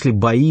некотором смысле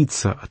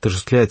боится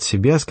отождествлять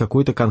себя с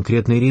какой-то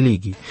конкретной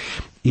религией.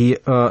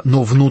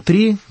 Но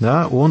внутри,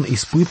 да, он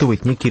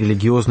испытывает некие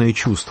религиозные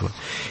чувства.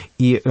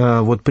 И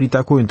вот при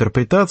такой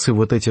интерпретации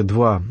вот эти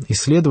два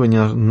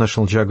исследования,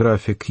 National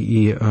Geographic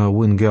и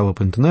Win Gallup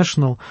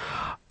International,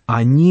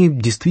 они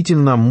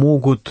действительно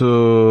могут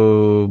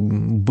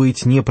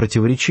быть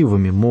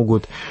непротиворечивыми,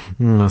 могут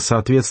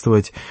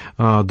соответствовать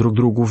друг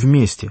другу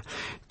вместе.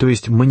 То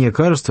есть мне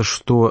кажется,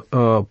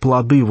 что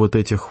плоды вот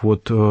этих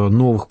вот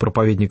новых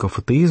проповедников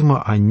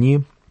атеизма,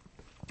 они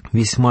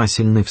весьма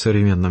сильны в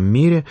современном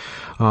мире.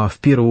 В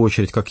первую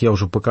очередь, как я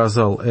уже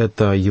показал,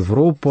 это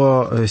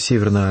Европа,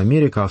 Северная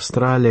Америка,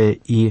 Австралия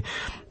и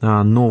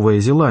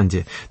Новая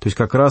Зеландия. То есть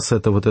как раз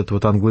это вот этот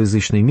вот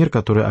англоязычный мир,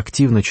 который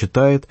активно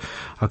читает,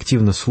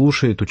 активно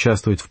слушает,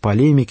 участвует в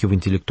полемике, в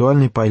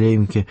интеллектуальной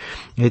полемике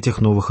этих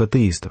новых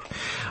атеистов.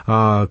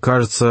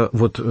 Кажется,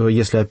 вот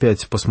если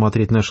опять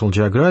посмотреть National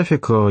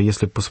Geographic,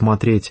 если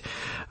посмотреть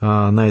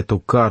на эту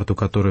карту,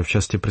 которая в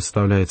частности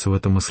представляется в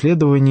этом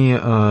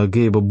исследовании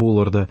Гейба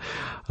Булларда,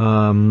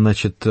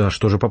 значит,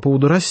 что же по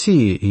поводу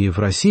России? И в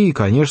России,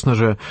 конечно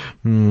же,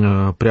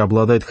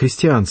 преобладает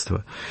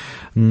христианство.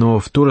 Но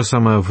в то же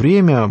самое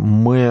время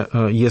мы,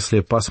 если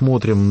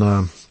посмотрим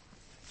на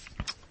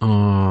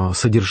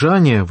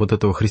содержание вот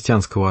этого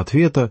христианского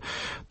ответа,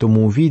 то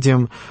мы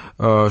увидим,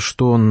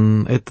 что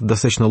это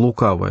достаточно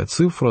лукавая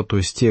цифра, то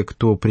есть те,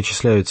 кто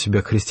причисляют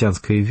себя к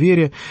христианской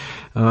вере,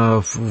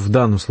 в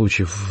данном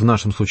случае, в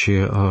нашем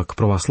случае, к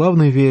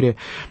православной вере,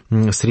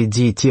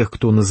 среди тех,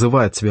 кто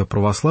называет себя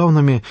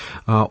православными,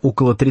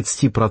 около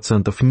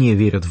 30% не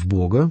верят в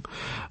Бога,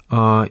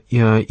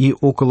 и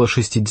около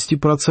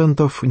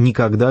 60%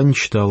 никогда не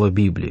читало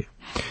Библии.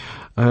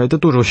 Это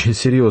тоже очень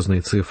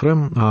серьезные цифры,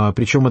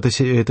 причем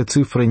это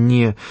цифры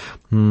не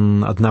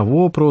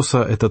одного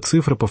опроса, это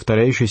цифры,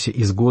 повторяющиеся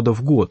из года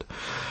в год.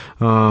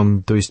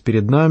 То есть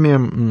перед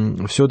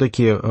нами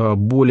все-таки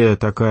более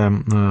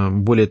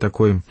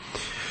такой,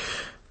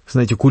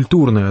 знаете,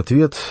 культурный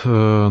ответ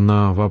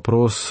на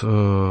вопрос,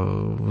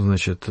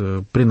 значит,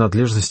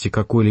 принадлежности к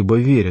какой-либо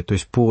вере. То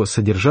есть по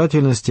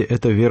содержательности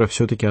эта вера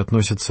все-таки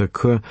относится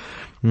к,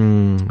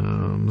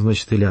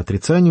 значит, или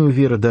отрицанию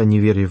веры, да,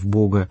 неверия в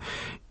Бога,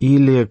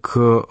 или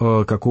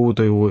к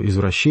какому-то его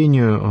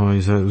извращению,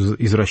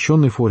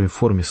 извращенной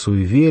форме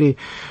суеверий,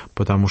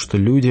 потому что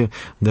люди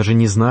даже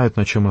не знают,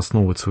 на чем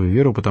основывать свою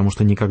веру, потому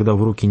что никогда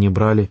в руки не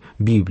брали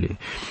Библии.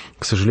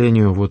 К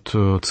сожалению, вот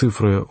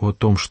цифры о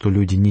том, что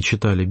люди не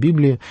читали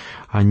Библии,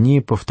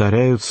 они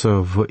повторяются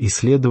в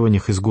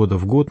исследованиях из года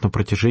в год на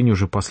протяжении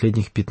уже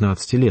последних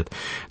 15 лет.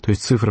 То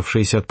есть цифра в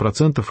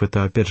 60%,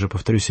 это, опять же,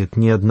 повторюсь, это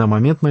не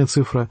одномоментная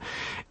цифра,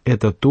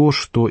 это то,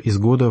 что из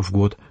года в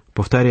год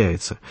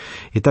повторяется.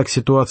 Итак,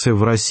 ситуация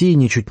в России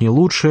ничуть не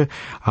лучше,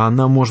 а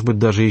она может быть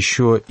даже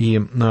еще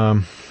и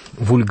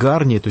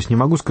вульгарнее, то есть не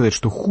могу сказать,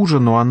 что хуже,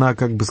 но она,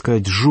 как бы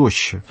сказать,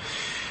 жестче.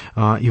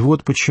 И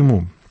вот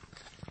почему.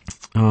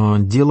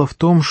 Дело в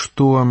том,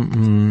 что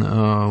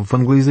в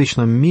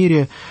англоязычном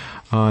мире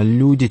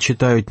люди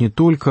читают не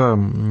только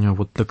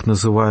вот так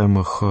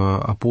называемых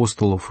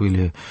апостолов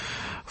или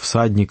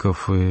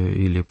всадников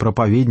или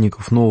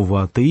проповедников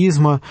нового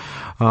атеизма,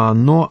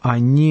 но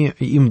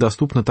им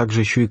доступна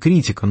также еще и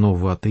критика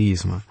нового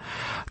атеизма,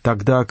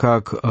 тогда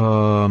как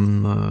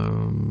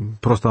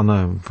просто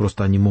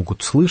они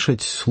могут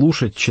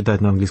слушать,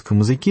 читать на английском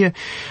языке,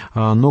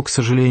 но, к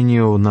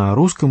сожалению, на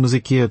русском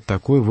языке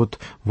такой вот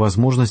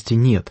возможности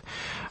нет.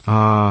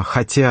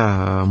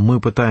 Хотя мы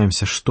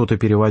пытаемся что-то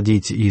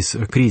переводить из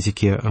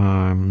критики,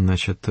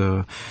 значит,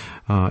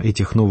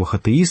 этих новых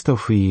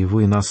атеистов, и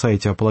вы на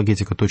сайте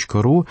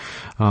apologetica.ru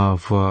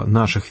в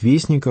наших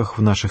вестниках,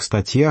 в наших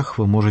статьях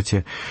вы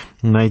можете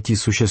найти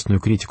существенную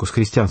критику с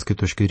христианской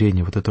точки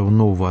зрения вот этого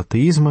нового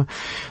атеизма,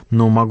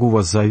 но могу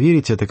вас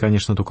заверить, это,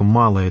 конечно, только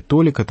малая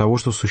толика того,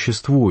 что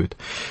существует.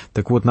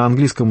 Так вот, на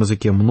английском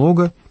языке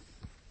много,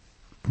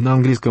 на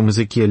английском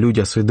языке люди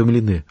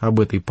осведомлены об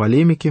этой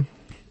полемике,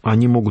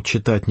 они могут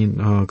читать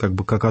как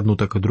бы как одну,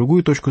 так и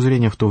другую точку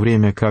зрения, в то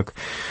время как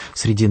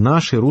среди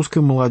нашей русской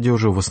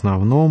молодежи в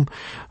основном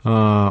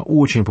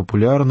очень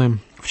популярны,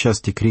 в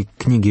частности,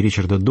 книги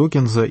Ричарда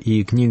Докинза,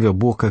 и книга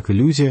 «Бог как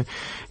иллюзия»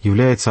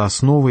 является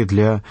основой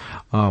для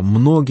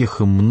многих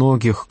и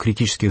многих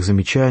критических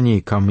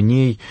замечаний,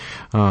 камней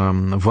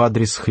в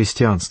адрес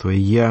христианства. И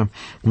я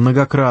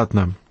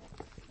многократно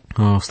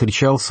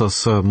встречался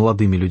с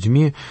молодыми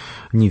людьми,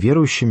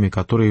 неверующими,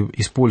 которые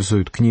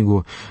используют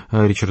книгу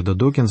Ричарда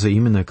Докинза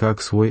именно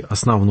как свой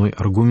основной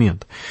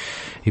аргумент.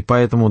 И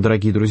поэтому,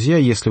 дорогие друзья,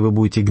 если вы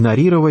будете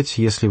игнорировать,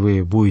 если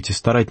вы будете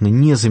старательно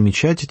не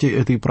замечать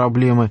этой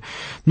проблемы,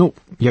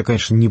 я,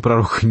 конечно, не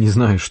пророк, не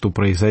знаю, что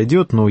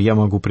произойдет, но я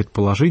могу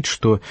предположить,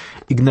 что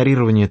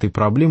игнорирование этой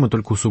проблемы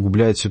только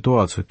усугубляет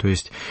ситуацию. То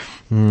есть,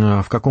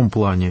 в каком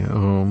плане?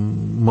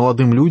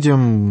 Молодым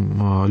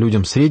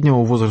людям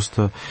среднего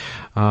возраста,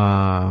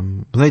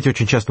 знаете,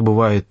 очень часто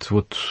бывает,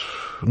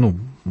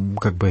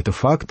 как бы это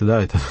факт,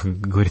 да, это, как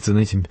говорится,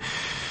 знаете,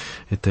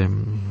 это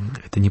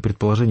не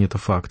предположение, это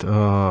факт.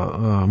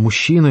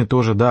 Мужчины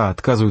тоже, да,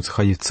 отказываются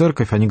ходить в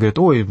церковь, они говорят: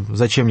 ой,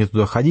 зачем мне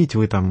туда ходить,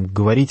 вы там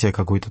говорите о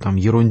какой-то там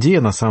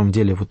ерунде, на самом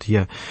деле, вот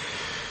я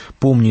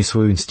помню из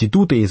своего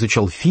института, я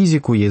изучал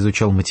физику, я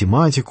изучал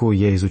математику,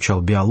 я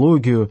изучал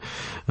биологию,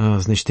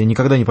 значит, я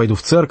никогда не пойду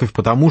в церковь,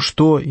 потому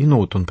что, и ну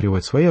вот он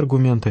приводит свои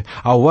аргументы,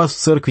 а у вас в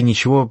церкви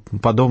ничего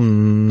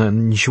подобного,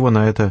 ничего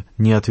на это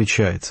не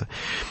отвечается.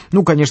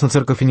 Ну, конечно,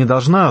 церковь и не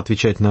должна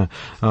отвечать на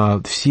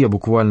все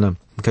буквально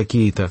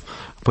какие-то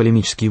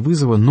полемические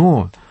вызовы,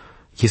 но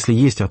если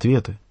есть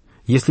ответы,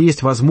 если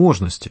есть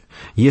возможности,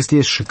 если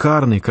есть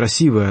шикарные,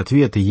 красивые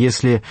ответы,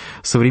 если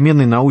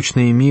современный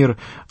научный мир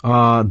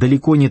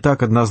далеко не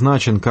так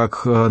однозначен,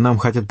 как нам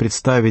хотят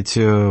представить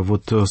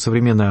вот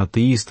современные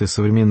атеисты,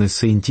 современные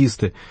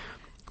сcientисты,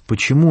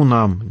 почему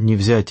нам не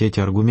взять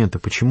эти аргументы,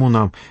 почему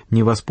нам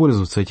не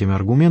воспользоваться этими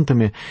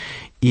аргументами?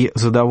 И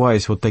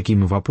задаваясь вот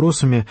такими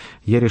вопросами,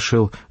 я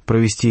решил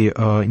провести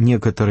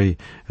некоторый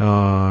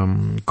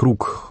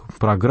круг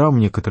программ,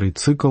 некоторый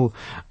цикл,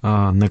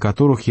 на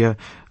которых я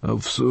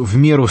в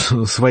меру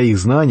своих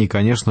знаний,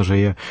 конечно же,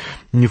 я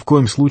ни в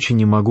коем случае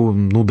не могу,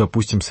 ну,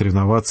 допустим,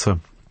 соревноваться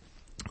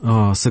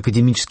с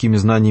академическими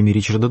знаниями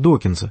Ричарда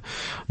Докинза,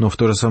 но в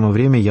то же самое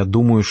время я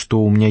думаю,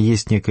 что у меня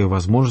есть некая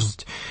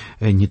возможность,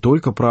 не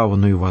только право,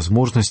 но и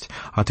возможность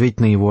ответить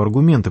на его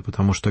аргументы,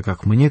 потому что,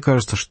 как мне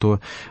кажется, что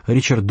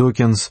Ричард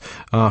Докинз,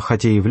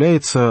 хотя и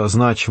является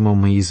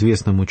значимым и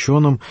известным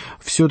ученым,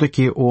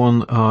 все-таки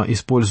он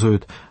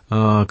использует,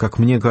 как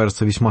мне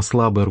кажется, весьма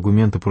слабые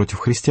аргументы против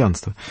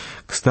христианства.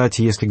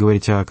 Кстати, если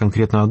говорить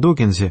конкретно о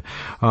Докинзе,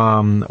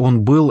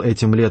 он был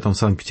этим летом в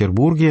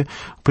Санкт-Петербурге,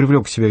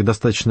 привлек к себе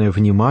достаточное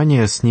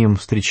внимание, с ним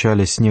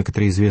встречались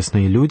некоторые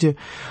известные люди,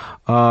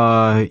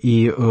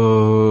 и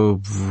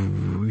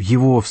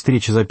его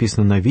встречи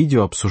записаны на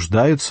видео,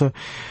 обсуждаются.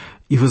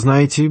 И вы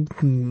знаете,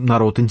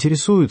 народ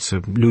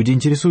интересуется, люди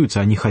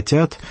интересуются, они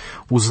хотят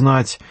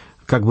узнать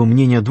как бы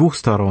мнение двух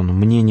сторон,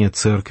 мнение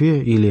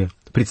церкви или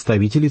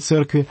представителей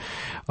церкви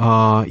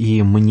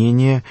и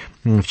мнение,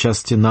 в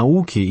частности,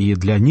 науки. И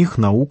для них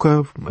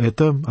наука —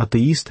 это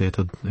атеисты,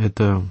 это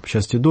в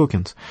частности,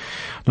 Докинз.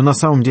 Но на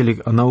самом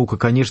деле наука,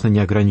 конечно, не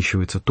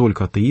ограничивается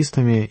только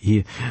атеистами,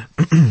 и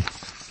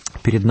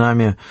перед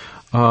нами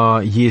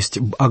есть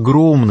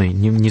огромный,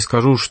 не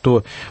скажу,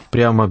 что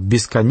прямо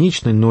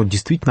бесконечный, но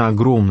действительно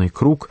огромный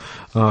круг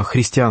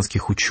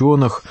христианских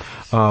ученых.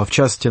 В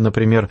частности,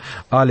 например,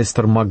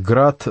 Алистер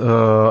Макград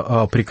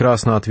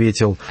прекрасно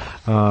ответил,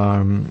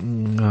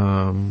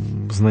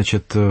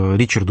 значит,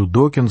 Ричарду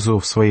Докинзу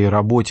в своей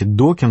работе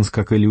 «Докинз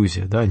как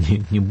иллюзия», да,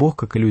 не Бог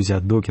как иллюзия, а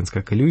Докинз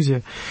как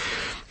иллюзия.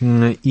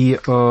 И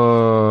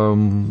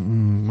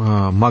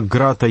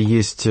Макграта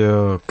есть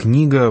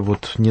книга,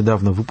 вот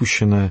недавно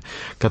выпущенная,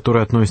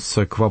 которая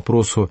относится к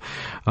вопросу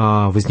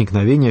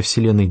возникновения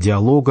Вселенной,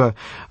 диалога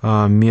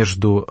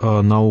между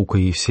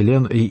наукой и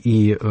Вселенной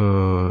и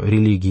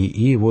религией.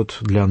 И вот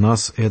для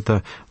нас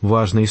это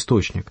важный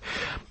источник.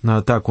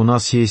 Так, у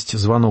нас есть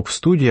звонок в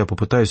студию, я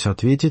попытаюсь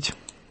ответить.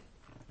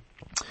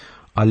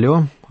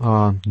 Алло,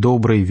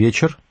 добрый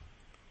вечер.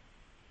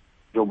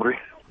 Добрый.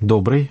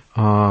 Добрый.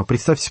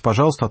 Представьтесь,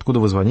 пожалуйста, откуда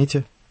вы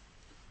звоните?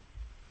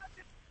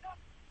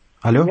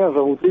 Алло. Меня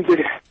зовут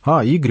Игорь.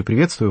 Игорь,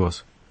 приветствую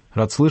вас.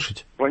 Рад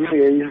слышать. Звоню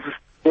я из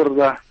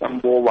города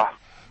Тамбова.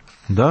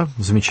 Да,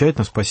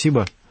 замечательно,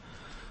 спасибо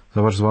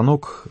за ваш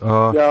звонок.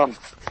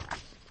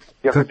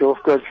 Я хотел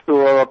сказать,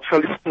 что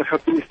абсолютных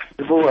атеистов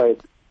не бывает.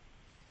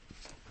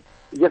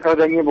 Я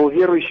когда не был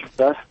верующим,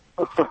 да,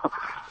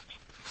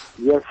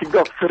 я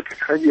всегда в церковь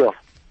ходил.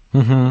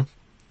 Угу.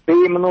 Да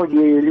и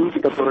многие люди,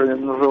 которые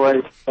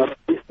называются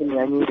атеистами,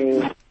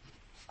 они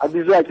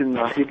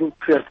обязательно идут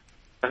в церковь.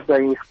 Когда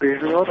их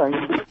прижмет, они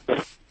идут в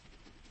церковь.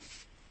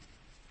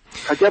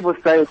 Хотя бы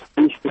ставят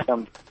свечки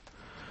там,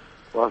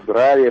 во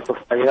здравие,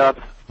 постоят,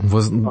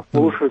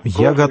 послушают.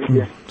 Я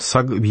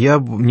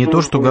не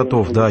то, что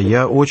готов, да,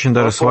 я очень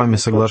даже с вами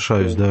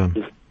соглашаюсь, да.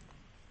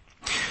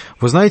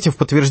 Вы знаете, в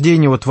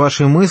подтверждение вот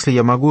вашей мысли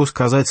я могу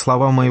сказать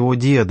слова моего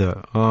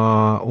деда.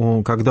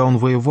 Когда он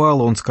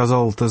воевал, он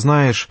сказал: ты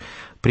знаешь,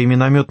 при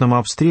минометном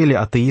обстреле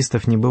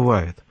атеистов не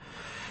бывает.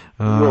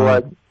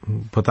 Бывает.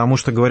 Потому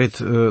что, говорит,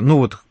 ну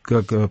вот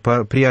как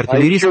при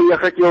артиллерийском... А еще я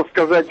хотел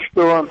сказать,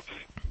 что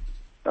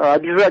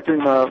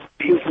обязательно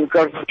в жизни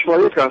каждого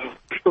человека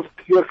что-то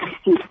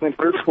сверхъестественное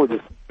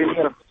происходит.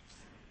 Например,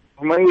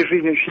 в моей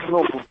жизни очень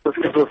много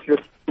происходило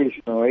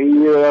сверхъестественного. И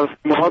в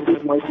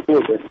молодые мои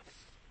годы,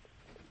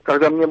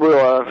 когда мне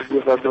было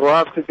где-то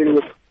 20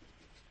 лет,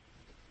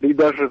 и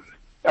даже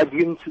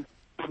 11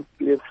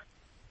 лет.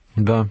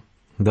 Да,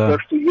 да.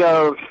 Так что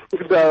я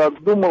всегда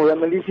думал и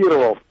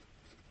анализировал,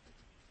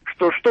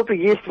 что что-то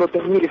есть в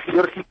этом мире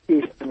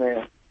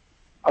сверхъестественное.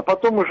 А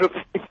потом уже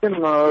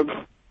постепенно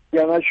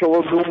я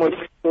начал думать,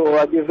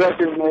 что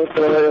обязательно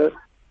это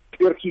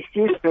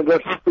сверхъестественное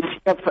должно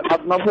подчиняться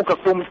одному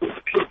какому-то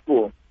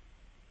существу,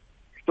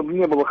 чтобы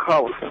не было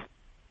хаоса.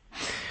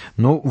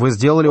 Ну, вы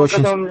сделали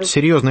очень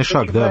серьезный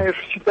шаг, да. Когда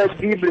начинаешь читать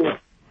Библию,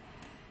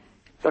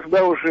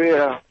 тогда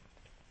уже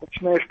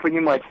начинаешь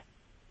понимать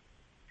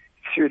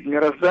все это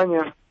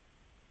мироздание,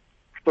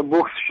 что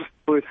Бог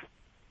существует.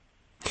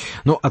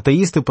 Но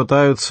атеисты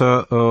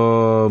пытаются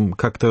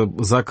как-то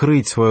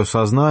закрыть свое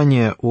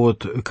сознание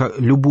от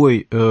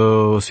любой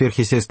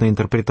сверхъестественной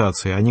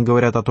интерпретации. Они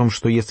говорят о том,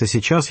 что если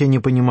сейчас я не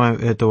понимаю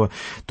этого,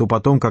 то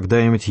потом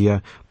когда-нибудь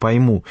я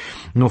пойму.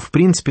 Но в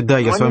принципе, да,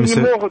 я с вами...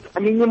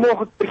 Они не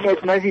могут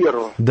принять на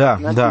веру. Да,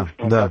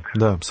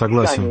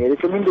 согласен.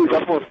 Рекомендуют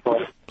апостола.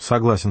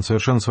 Согласен,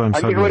 совершенно с вами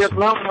согласен. Они говорят,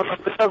 нам надо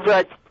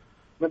доказать,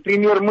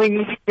 например, мы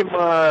не видим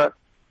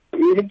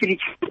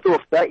электрический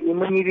ток, да, и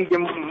мы не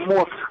видим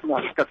мозг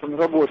наш, как он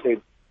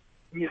работает.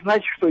 Не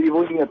значит, что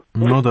его нет.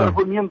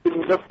 Аргументы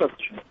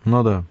недостаточно.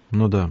 Ну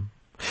да.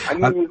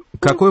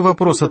 Какой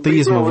вопрос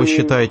атеизма вы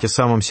считаете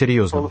самым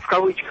серьезным? В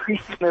кавычках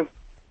истины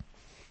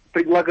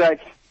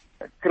предлагать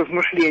к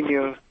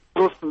размышлению.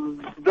 Просто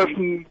даже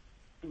не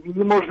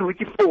может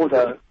выйти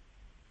повода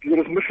для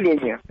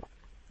размышления.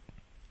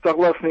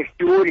 Согласно их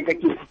теории,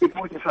 каких-то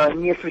гипотез о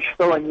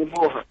несуществовании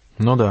Бога.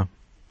 Ну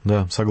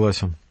да,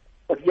 согласен.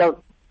 Я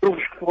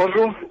трубочку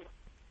положу.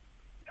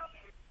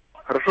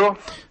 Хорошо?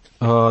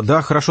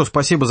 Да, хорошо,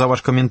 спасибо за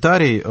ваш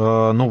комментарий.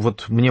 Ну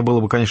вот мне было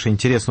бы, конечно,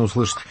 интересно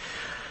услышать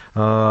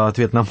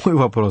ответ на мой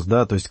вопрос,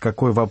 да, то есть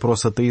какой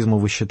вопрос атеизма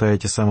вы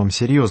считаете самым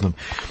серьезным.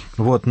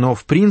 Вот, но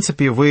в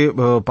принципе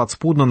вы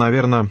подспудно,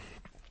 наверное,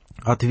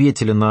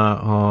 ответили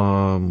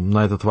на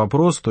этот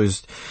вопрос, то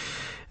есть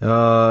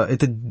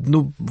это,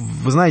 ну,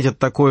 вы знаете, это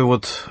такой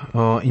вот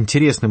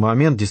интересный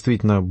момент,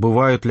 действительно,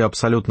 бывают ли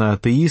абсолютные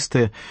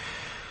атеисты.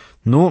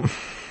 Ну,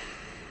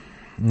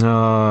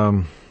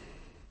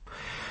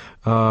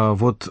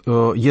 вот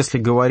если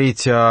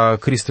говорить о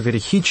Кристофере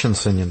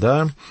Хитчинсоне,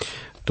 да,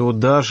 то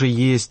даже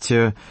есть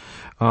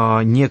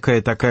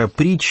некая такая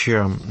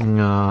притча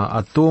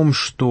о том,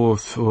 что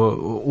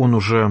он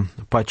уже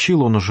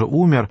почил, он уже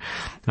умер,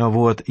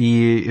 вот,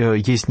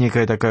 и есть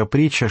некая такая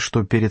притча,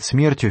 что перед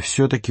смертью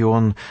все-таки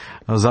он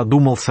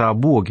задумался о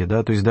Боге,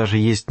 да, то есть даже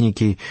есть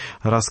некий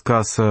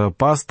рассказ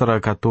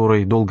пастора,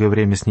 который долгое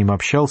время с ним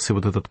общался, и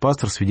вот этот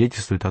пастор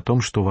свидетельствует о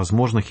том, что,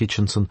 возможно,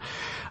 Хитчинсон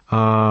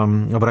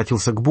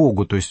обратился к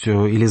Богу, то есть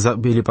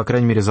или, по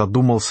крайней мере,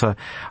 задумался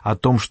о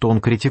том, что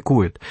он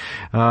критикует.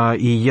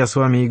 И я с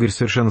вами, Игорь,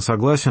 совершенно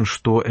согласен,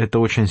 что это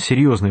очень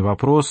серьезный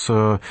вопрос,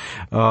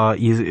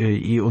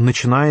 и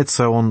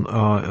начинается он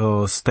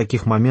с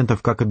таких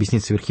моментов, как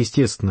объяснить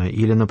сверхъестественное,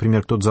 или,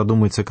 например, кто-то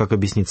задумается, как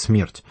объяснить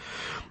смерть.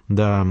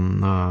 Да,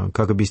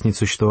 как объяснить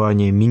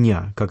существование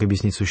меня, как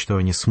объяснить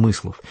существование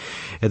смыслов.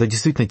 Это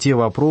действительно те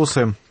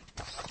вопросы,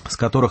 с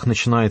которых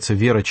начинается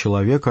вера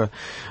человека,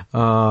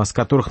 с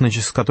которых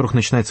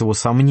начинается его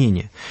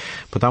сомнение.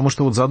 Потому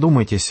что, вот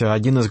задумайтесь,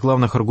 один из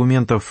главных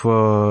аргументов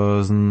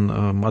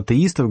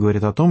атеистов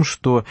говорит о том,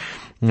 что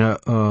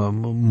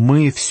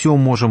мы все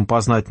можем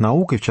познать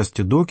наукой, в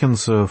частности,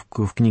 Докинс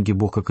в книге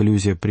 «Бог как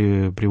иллюзия»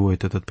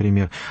 приводит этот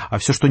пример, а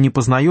все, что не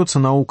познается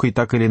наукой,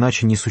 так или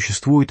иначе не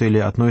существует или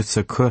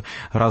относится к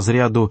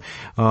разряду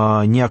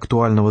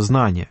неактуального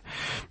знания.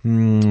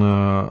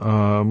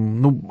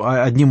 Ну,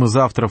 одним из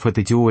авторов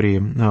этой теории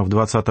в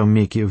 20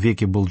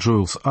 веке был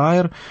Джоэлс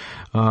Айр,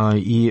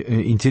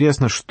 и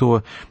интересно,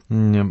 что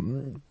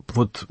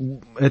вот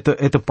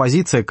эта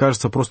позиция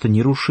кажется просто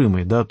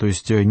нерушимой, да, то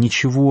есть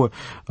ничего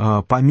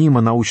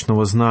помимо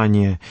научного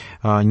знания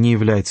не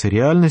является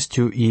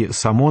реальностью, и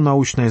само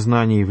научное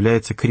знание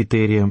является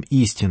критерием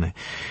истины.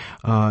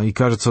 И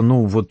кажется,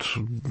 ну вот,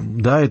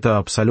 да, это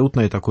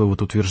абсолютное такое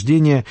вот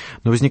утверждение,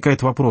 но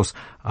возникает вопрос,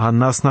 а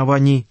на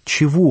основании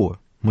чего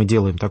мы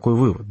делаем такой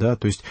вывод, да,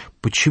 то есть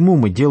почему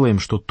мы делаем,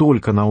 что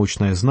только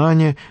научное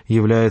знание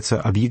является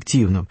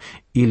объективным,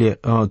 или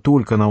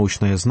только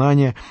научное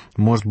знание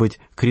может быть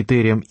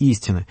критерием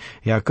истины.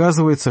 И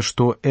оказывается,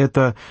 что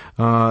это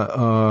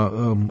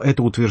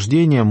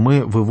утверждение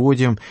мы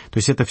выводим, то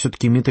есть это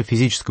все-таки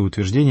метафизическое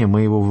утверждение,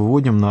 мы его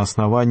выводим на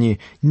основании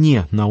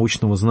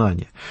ненаучного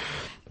знания.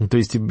 То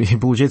есть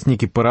получается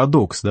некий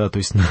парадокс, да, то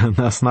есть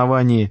на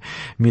основании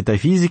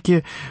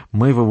метафизики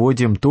мы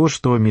выводим то,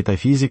 что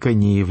метафизика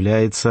не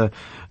является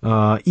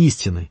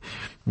истиной.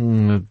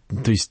 То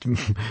есть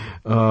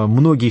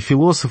многие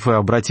философы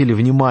обратили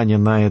внимание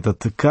на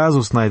этот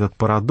казус, на этот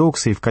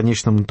парадокс, и в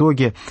конечном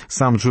итоге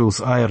сам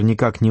Джоэлс Айр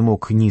никак не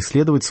мог ни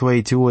исследовать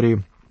свои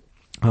теории,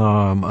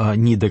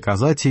 не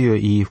доказать ее,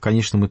 и в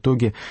конечном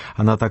итоге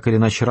она так или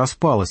иначе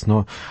распалась,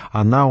 но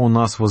она у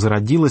нас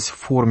возродилась в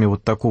форме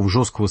вот такого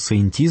жесткого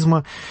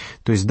саентизма,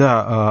 то есть,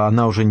 да,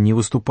 она уже не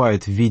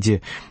выступает в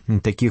виде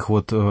таких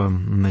вот,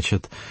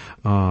 значит,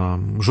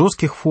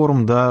 жестких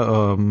форм,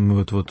 да,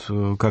 вот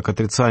как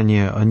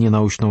отрицание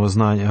ненаучного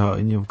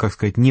знания, как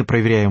сказать,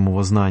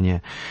 непроверяемого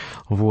знания,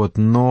 вот,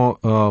 но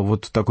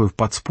вот в такой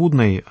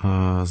подспудной,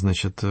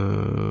 значит,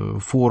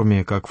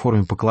 форме, как в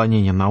форме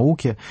поклонения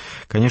науке,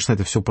 конечно,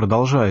 это все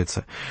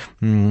продолжается.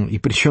 И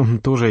причем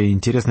тоже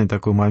интересный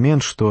такой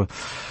момент, что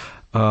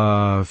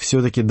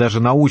все-таки даже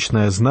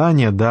научное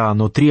знание, да,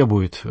 оно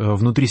требует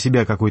внутри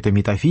себя какой-то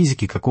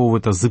метафизики,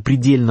 какого-то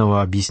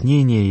запредельного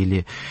объяснения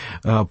или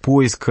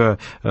поиска,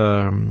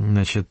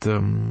 значит,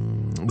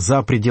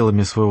 за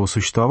пределами своего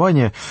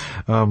существования.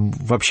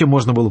 Вообще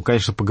можно было бы,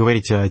 конечно,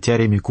 поговорить о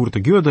теореме Курта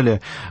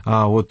Гёделя,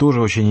 вот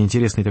тоже очень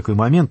интересный такой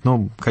момент,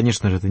 но,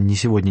 конечно же, это не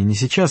сегодня, не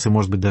сейчас, и,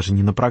 может быть, даже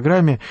не на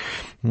программе,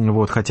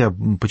 вот, хотя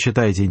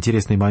почитайте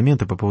интересные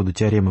моменты по поводу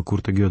теоремы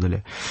Курта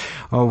Гёделя.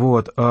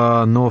 Вот,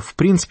 но, в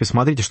принципе,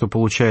 смотрите, что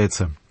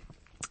получается.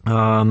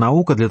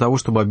 Наука для того,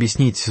 чтобы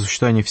объяснить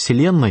существование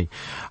Вселенной,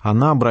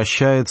 она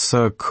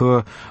обращается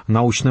к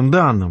научным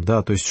данным,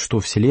 да, то есть, что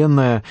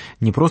Вселенная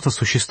не просто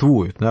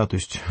существует, да, то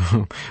есть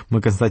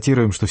мы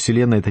констатируем, что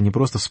Вселенная — это не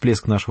просто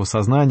всплеск нашего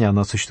сознания,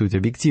 она существует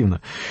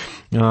объективно,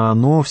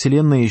 но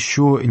Вселенная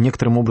еще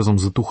некоторым образом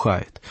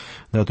затухает,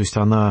 да, то есть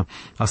она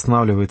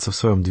останавливается в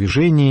своем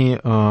движении,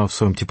 в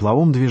своем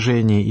тепловом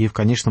движении, и в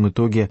конечном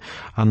итоге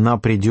она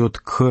придет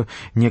к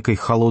некой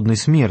холодной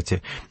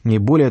смерти. И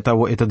более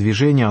того, это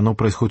движение, оно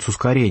происходит с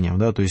ускорением,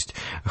 да, то есть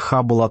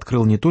Хаббл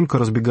открыл не только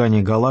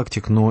разбегание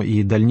галактик, но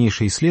и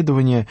дальнейшие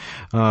исследования,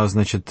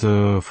 значит,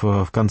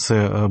 в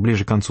конце,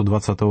 ближе к концу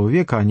 20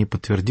 века они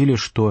подтвердили,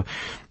 что,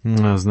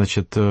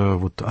 значит,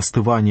 вот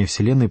остывание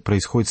Вселенной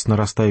происходит с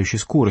нарастающей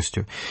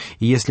скоростью.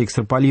 И если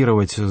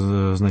экстраполировать,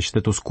 значит,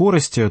 эту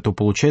скорость, то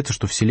получается,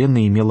 что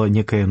Вселенная имела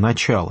некое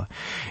начало.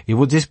 И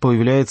вот здесь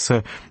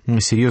появляется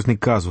серьезный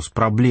казус,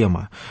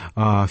 проблема.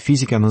 В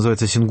физике она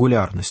называется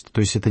сингулярность, то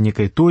есть это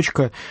некая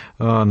точка,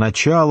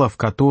 начало, в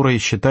которой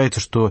считается,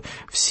 что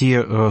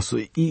все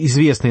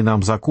известные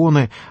нам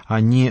законы,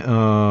 они,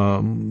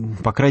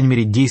 по крайней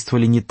мере,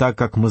 действовали не так,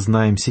 как мы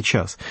знаем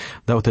сейчас.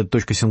 Да, вот эта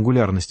точка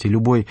сингулярности.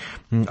 Любой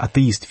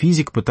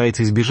атеист-физик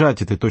пытается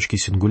избежать этой точки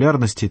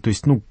сингулярности, то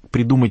есть,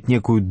 придумать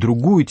некую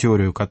другую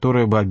теорию,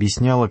 которая бы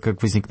объясняла,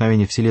 как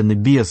возникновение Вселенной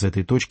без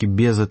этой точки,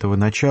 без этого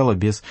начала,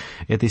 без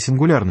этой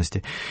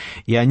сингулярности.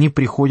 И они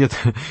приходят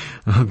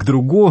к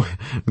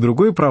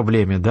другой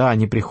проблеме, да,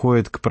 они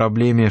приходят к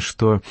проблеме,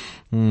 что,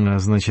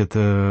 значит,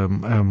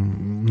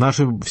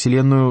 нашу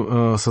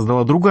Вселенную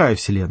создала другая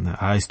Вселенная,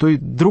 а из той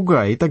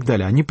другая и так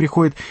далее. Они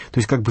приходят, то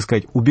есть, как бы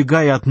сказать,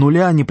 убегая от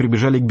нуля, они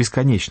прибежали к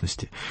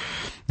бесконечности.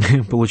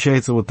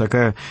 Получается вот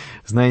такая,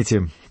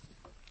 знаете,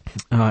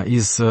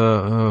 из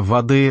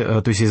воды,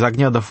 то есть из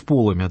огня в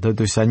полымя, да,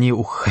 то есть они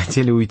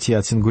хотели уйти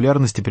от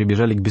сингулярности,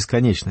 прибежали к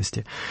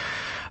бесконечности.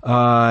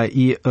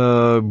 И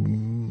в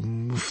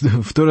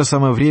то же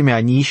самое время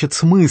они ищут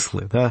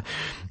смыслы, да.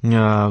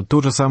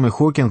 Тот же самый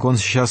Хокинг, он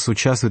сейчас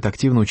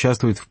активно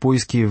участвует в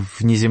поиске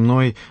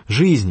внеземной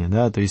жизни,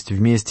 да, то есть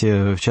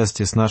вместе, в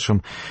частности, с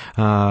нашим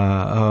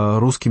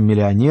русским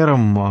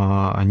миллионером,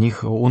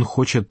 он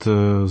хочет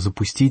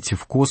запустить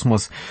в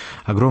космос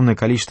огромное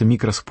количество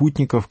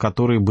микроспутников,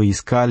 которые бы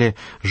искали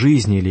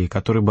жизнь или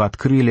которые бы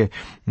открыли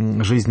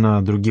жизнь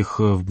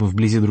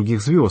вблизи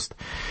других звезд.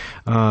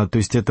 То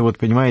есть это, вот,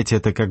 понимаете,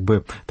 это как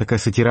бы такая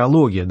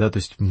сатирология, да, то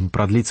есть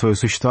продлить свое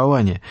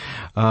существование,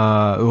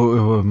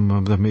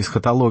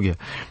 эсхатология.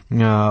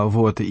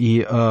 Вот,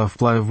 и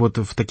вот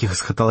в таких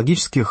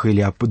эсхатологических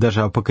или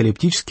даже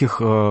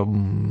апокалиптических,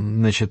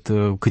 значит,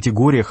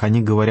 категориях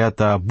они говорят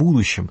о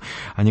будущем,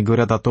 они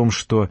говорят о том,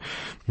 что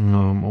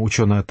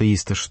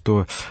ученые-атеисты,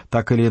 что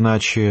так или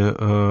иначе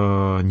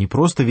не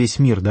просто весь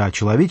мир, да, а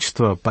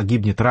человечество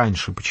погибнет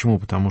раньше. Почему?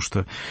 Потому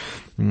что,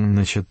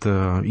 значит,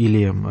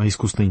 или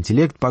искусственный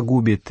интеллект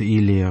погубит,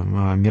 или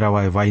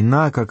мировая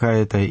война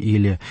какая-то,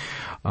 или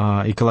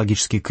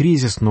экологический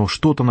кризис, но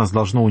что-то нас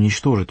должно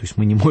уничтожить. То есть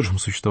мы не можем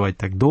существовать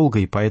так долго,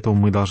 и поэтому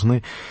мы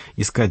должны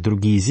искать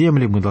другие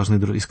земли, мы должны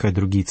искать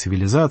другие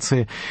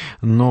цивилизации.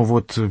 Но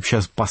вот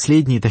сейчас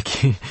последние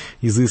такие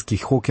изыски,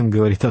 Хокинг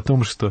говорит о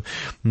том, что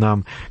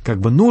нам как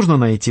бы нужно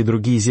найти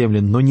другие земли,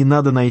 но не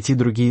надо найти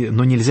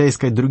но нельзя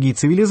искать другие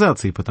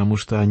цивилизации, потому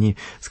что они,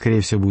 скорее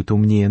всего, будут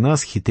умнее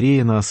нас,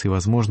 хитрее нас и,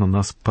 возможно,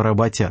 нас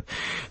поработят.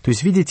 То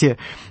есть, видите,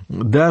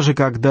 даже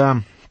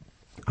когда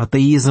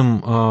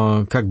атеизм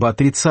как бы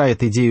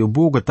отрицает идею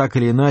Бога, так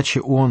или иначе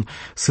он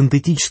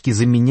синтетически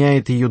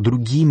заменяет ее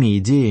другими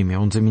идеями,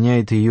 он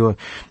заменяет ее,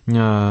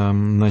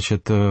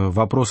 значит,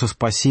 вопросы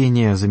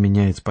спасения,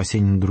 заменяет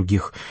спасение на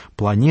других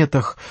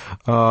планетах,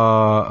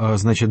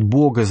 значит,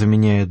 Бога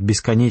заменяет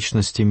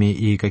бесконечностями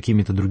и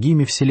какими-то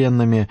другими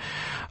вселенными,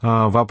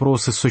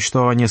 вопросы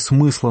существования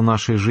смысла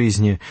нашей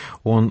жизни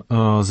он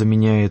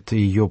заменяет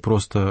ее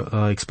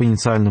просто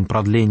экспоненциальным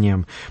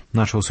продлением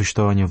нашего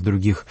существования в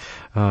других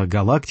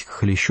галактиках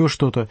или еще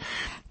что-то.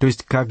 То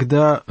есть,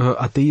 когда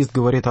атеист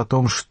говорит о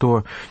том,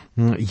 что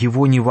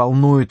его не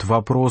волнуют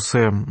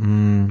вопросы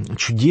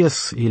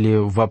чудес или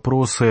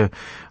вопросы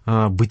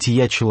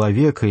бытия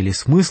человека или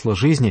смысла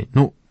жизни,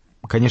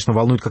 конечно,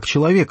 волнует как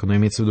человека, но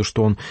имеется в виду,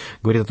 что он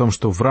говорит о том,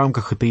 что в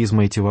рамках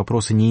атеизма эти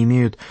вопросы не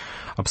имеют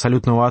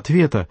абсолютного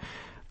ответа,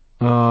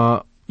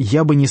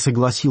 я бы не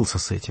согласился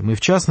с этим. И в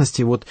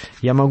частности, вот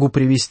я могу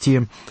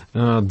привести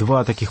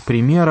два таких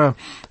примера.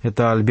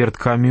 Это Альберт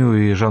Камю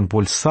и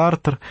Жан-Поль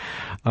Сартр.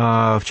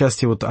 В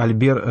частности, вот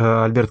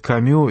Альберт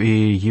Камю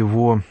и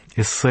его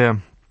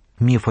эссе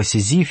 «Миф о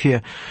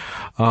Сизифе».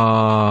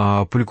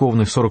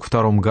 опубликованный в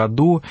 1942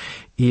 году,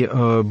 и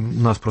у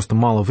нас просто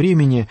мало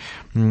времени.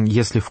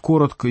 Если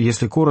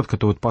коротко,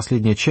 то вот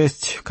последняя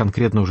часть,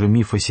 конкретно уже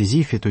миф о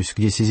Сизифе, то есть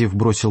где Сизиф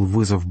бросил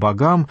вызов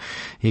богам,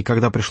 и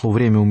когда пришло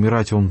время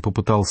умирать, он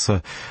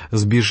попытался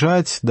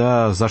сбежать,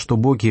 да, за что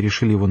боги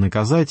решили его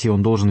наказать, и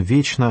он должен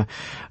вечно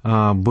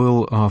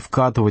был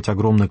вкатывать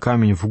огромный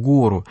камень в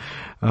гору.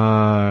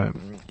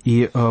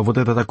 И вот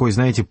это такой,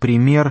 знаете,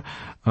 пример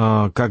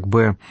как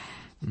бы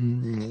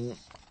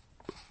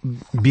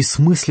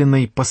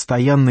бессмысленной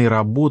постоянной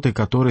работы,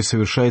 которая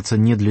совершается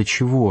не для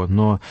чего.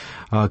 Но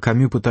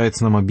Камю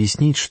пытается нам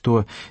объяснить,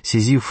 что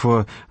Сизиф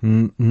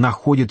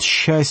находит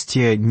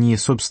счастье не,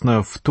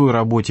 собственно, в той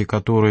работе,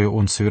 которую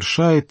он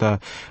совершает, а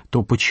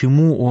то,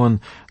 почему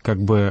он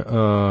как бы,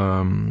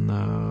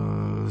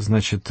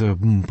 значит,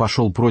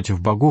 пошел против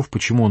богов,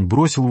 почему он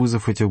бросил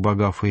вызов этих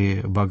богов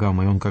и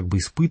богам, и он как бы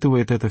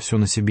испытывает это все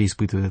на себе,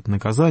 испытывает это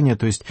наказание.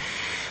 То есть,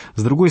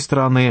 с другой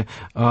стороны,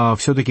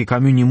 все-таки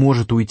Камю не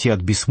может уйти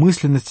от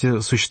бессмысленности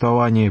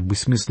существования,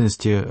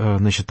 бессмысленности,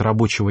 значит,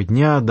 рабочего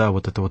дня, да,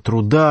 вот этого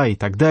труда и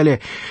так далее.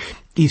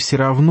 И все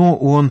равно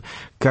он,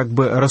 как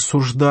бы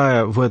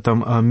рассуждая в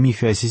этом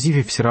мифе о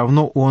Сизифе, все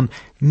равно он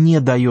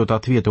не дает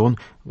ответа. Он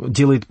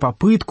делает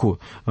попытку,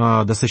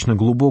 достаточно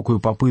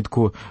глубокую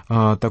попытку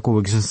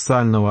такого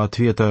экзистенциального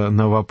ответа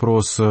на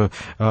вопрос,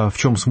 в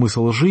чем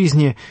смысл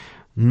жизни,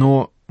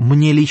 но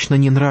мне лично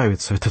не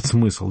нравится этот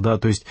смысл, да,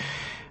 то есть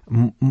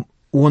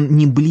он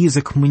не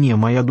близок мне,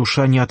 моя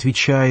душа не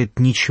отвечает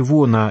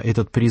ничего на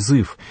этот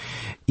призыв.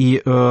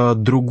 И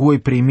другой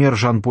пример,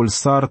 Жан-Поль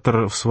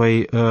Сартр в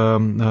своей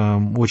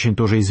очень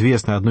тоже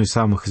известной, одной из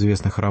самых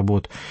известных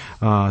работ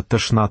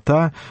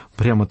 «Тошнота»,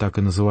 прямо так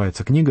и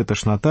называется книга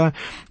 «Тошнота»,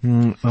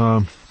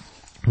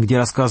 где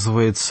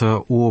рассказывается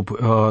об...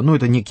 Ну,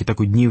 это некий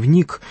такой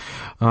дневник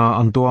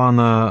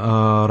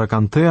Антуана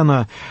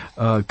Ракантена,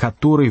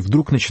 который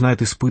вдруг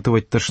начинает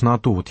испытывать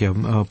тошноту. Вот я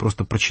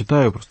просто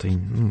прочитаю, просто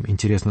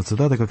интересная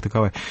цитата как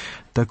таковая.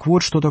 Так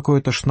вот, что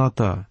такое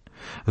тошнота?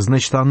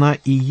 Значит, она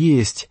и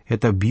есть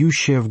эта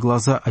бьющая в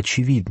глаза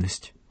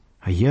очевидность.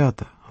 А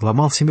я-то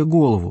ломал себе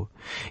голову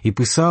и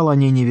писал о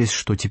ней не весь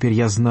что. Теперь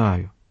я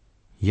знаю.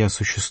 Я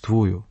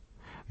существую.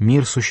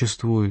 Мир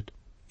существует.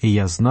 И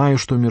я знаю,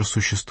 что мир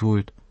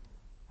существует.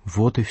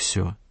 Вот и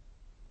все.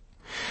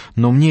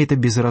 Но мне это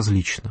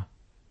безразлично.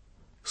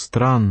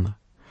 Странно,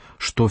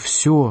 что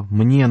все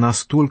мне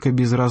настолько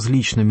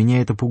безразлично,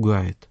 меня это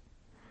пугает.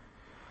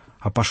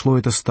 А пошло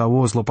это с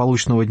того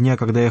злополучного дня,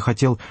 когда я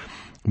хотел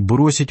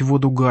бросить в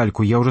воду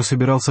гальку. Я уже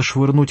собирался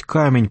швырнуть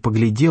камень,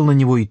 поглядел на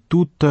него, и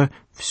тут-то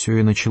все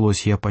и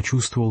началось. Я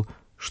почувствовал,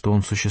 что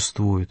он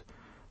существует.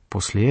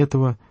 После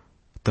этого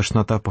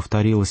тошнота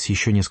повторилась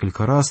еще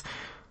несколько раз.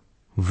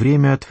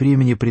 Время от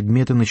времени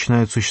предметы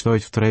начинают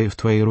существовать в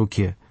твоей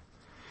руке.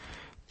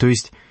 То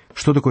есть,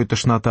 что такое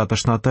тошнота?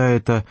 Тошнота —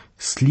 это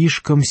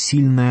слишком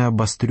сильное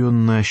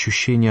обостренное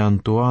ощущение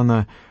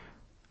Антуана,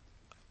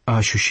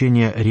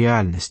 ощущение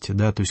реальности,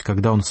 да, то есть,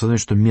 когда он осознает,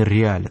 что мир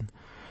реален.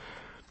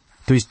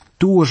 То есть,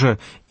 тоже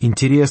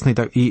интересный,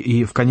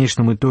 и в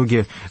конечном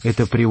итоге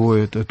это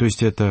приводит, то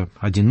есть, это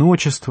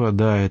одиночество,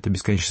 да, это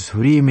бесконечность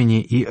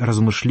времени и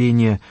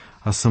размышление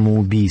о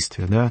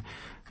самоубийстве, да.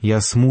 Я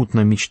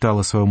смутно мечтал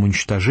о своем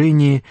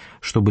уничтожении,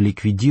 чтобы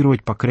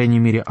ликвидировать, по крайней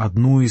мере,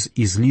 одну из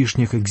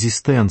излишних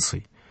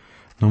экзистенций.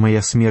 Но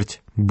моя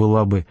смерть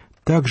была бы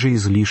также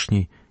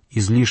излишней,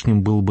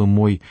 излишним был бы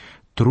мой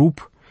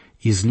труп,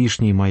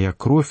 излишней моя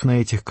кровь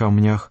на этих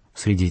камнях,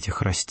 среди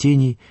этих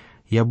растений.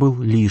 Я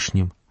был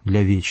лишним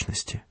для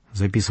вечности.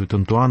 Записывает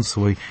Антуан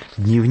свой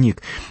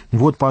дневник.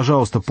 Вот,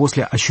 пожалуйста,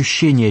 после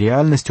ощущения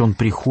реальности он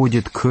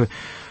приходит к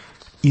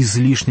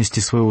излишности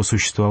своего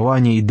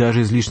существования и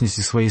даже излишности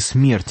своей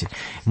смерти.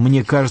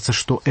 Мне кажется,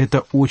 что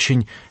это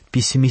очень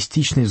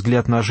пессимистичный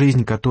взгляд на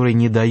жизнь, который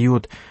не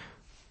дает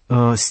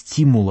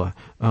стимула,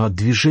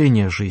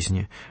 движения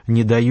жизни,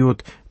 не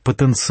дает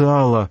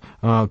потенциала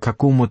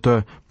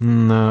какому-то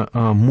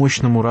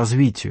мощному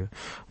развитию.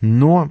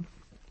 Но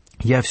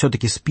я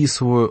все-таки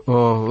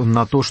списываю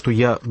на то, что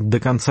я до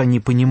конца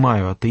не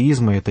понимаю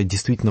атеизма, это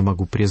действительно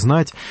могу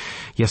признать.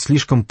 Я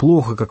слишком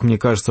плохо, как мне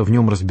кажется, в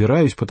нем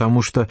разбираюсь,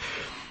 потому что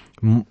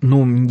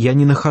я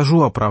не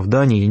нахожу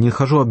оправдания, я не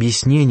нахожу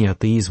объяснения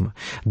атеизма.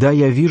 Да,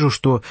 я вижу,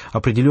 что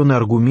определенные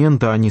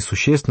аргументы, они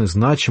существенны,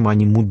 значимы,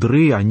 они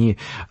мудры, они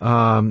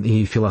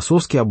и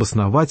философски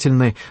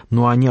обосновательны,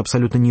 но они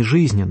абсолютно не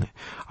жизненны.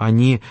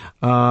 Они,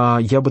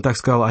 я бы так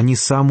сказал, они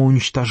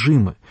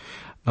самоуничтожимы.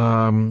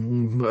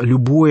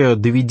 Любое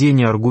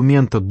доведение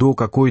аргумента до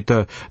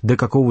какого-то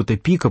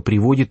пика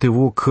приводит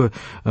его к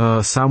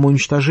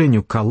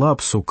самоуничтожению, к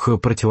коллапсу, к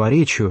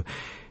противоречию.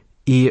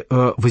 И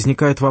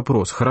возникает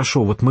вопрос,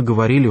 хорошо, вот мы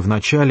говорили в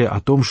начале о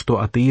том,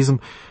 что атеизм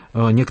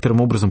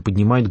некоторым образом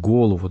поднимает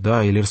голову,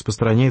 да, или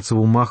распространяется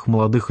в умах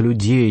молодых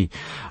людей,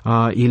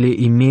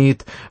 или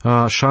имеет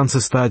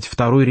шансы стать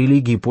второй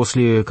религией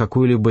после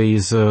какой-либо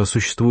из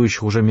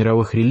существующих уже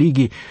мировых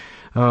религий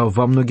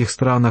во многих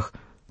странах.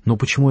 Но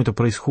почему это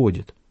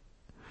происходит?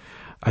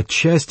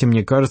 Отчасти,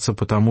 мне кажется,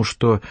 потому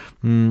что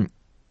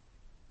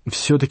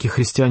все-таки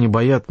христиане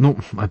боятся,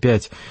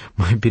 опять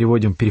мы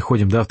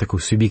переходим, в такой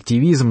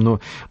субъективизм,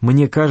 но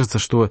мне кажется,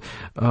 что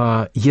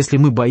если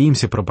мы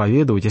боимся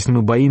проповедовать, если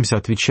мы боимся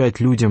отвечать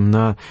людям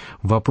на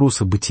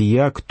вопросы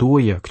бытия, кто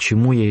я, к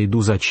чему я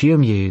иду,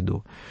 зачем я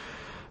иду,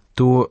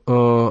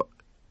 то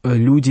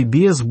люди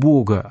без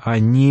Бога,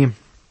 они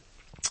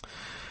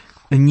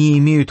не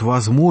имеют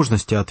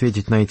возможности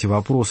ответить на эти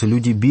вопросы.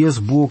 Люди без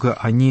Бога,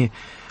 они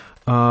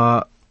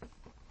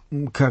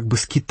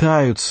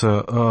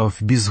скитаются в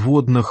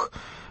безводных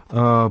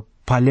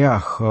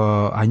полях,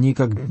 они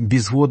как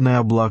безводные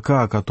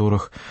облака, о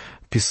которых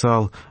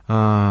писал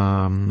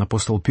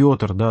апостол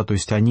Петр, да, то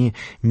есть они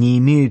не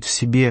имеют в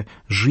себе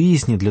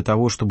жизни для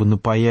того, чтобы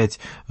напоять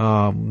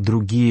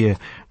другие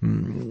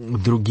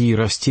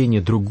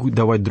растения,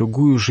 давать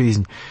другую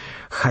жизнь.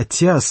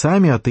 Хотя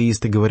сами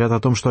атеисты говорят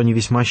о том, что они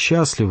весьма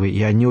счастливы,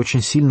 и они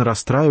очень сильно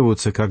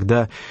расстраиваются,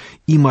 когда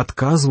им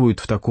отказывают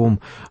в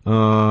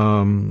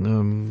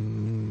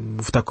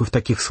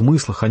таких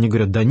смыслах. Они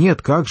говорят: да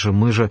нет, как же,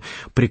 мы же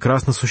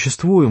прекрасно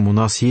существуем, у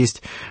нас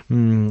есть,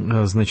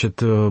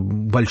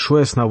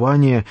 большое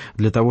основание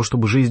для того,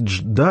 чтобы жить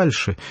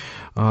дальше.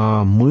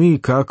 Мы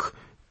как...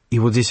 И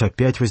вот здесь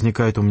опять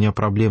возникает у меня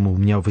проблема, у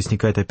меня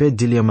возникает опять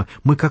дилемма.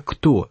 Мы как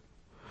кто?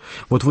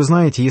 Вот вы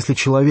знаете, если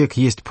человек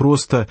есть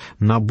просто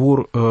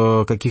набор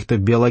каких-то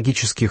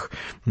биологических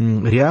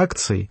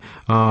реакций,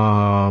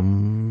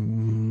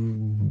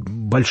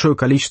 большое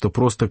количество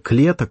просто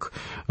клеток,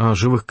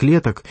 живых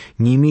клеток,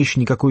 не имеющих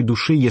никакой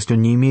души, если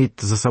он не имеет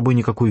за собой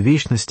никакой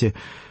вечности,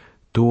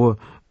 то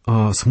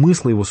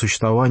смысл его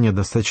существования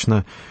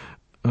достаточно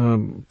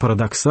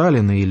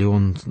парадоксален, или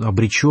он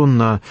обречен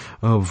на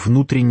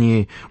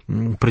внутренние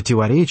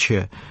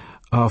противоречия.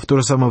 В то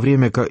же самое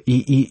время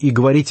и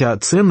говорить о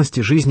ценности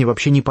жизни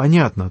вообще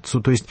непонятно.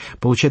 То есть,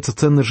 получается,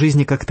 ценность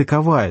жизни как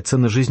таковая,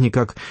 ценность жизни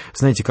как,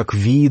 знаете, как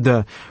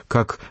вида,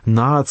 как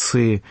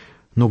нации,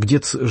 но где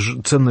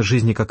ценность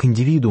жизни как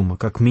индивидуума,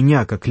 как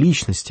меня, как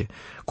личности?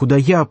 Куда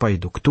я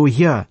пойду? Кто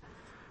я?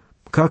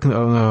 Как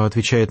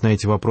отвечает на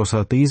эти вопросы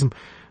атеизм?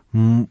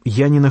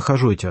 Я не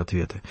нахожу эти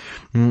ответы.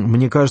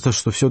 Мне кажется,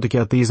 что все-таки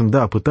атеизм,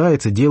 да,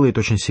 пытается, делает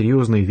очень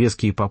серьезные,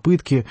 веские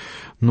попытки,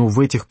 но в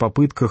этих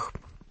попытках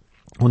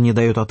он не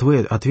дает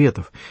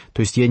ответов.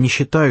 То есть я не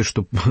считаю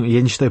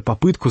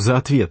попытку за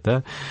ответ,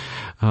 да?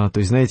 То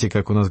есть, знаете,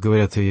 как у нас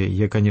говорят,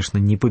 я, конечно,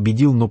 не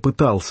победил, но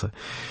пытался.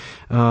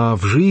 В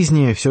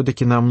жизни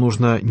все-таки нам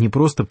нужно не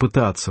просто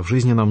пытаться, в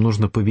жизни нам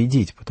нужно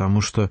победить, потому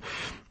что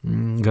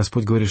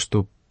Господь говорит,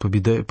 что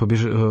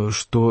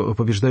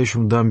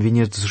побеждающему дам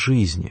венец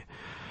жизни,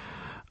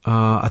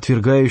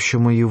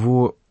 отвергающему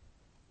его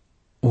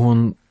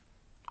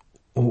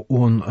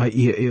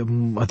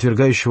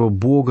отвергающего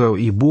Бога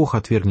и Бог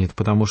отвергнет,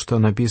 потому что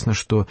написано,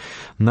 что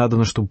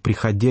надо, чтобы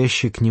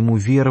приходящий к Нему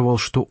веровал,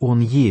 что Он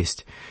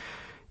есть.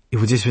 И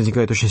вот здесь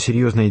возникает очень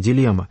серьезная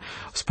дилемма.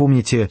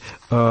 Вспомните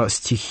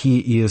стихи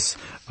из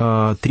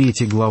 3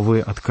 главы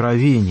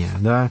Откровения.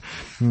 Да?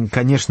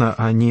 Конечно,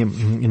 они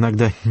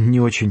иногда не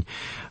очень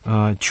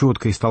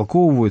четко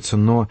истолковываются,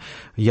 но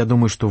я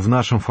думаю, что в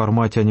нашем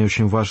формате они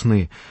очень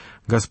важны.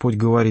 Господь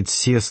говорит: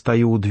 «Се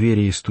стою у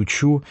двери и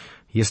стучу,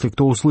 если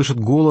кто услышит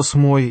голос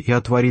мой и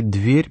отворит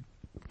дверь,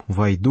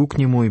 войду к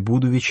нему и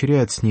буду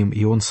вечерять с ним,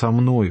 и он со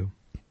мною.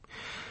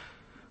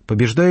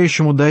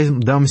 Побеждающему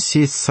дам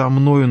сесть со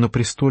мною на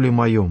престоле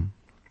моем,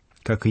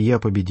 как и я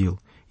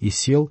победил, и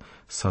сел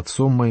с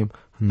отцом моим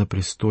на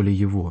престоле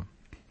его».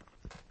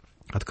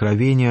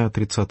 Откровение,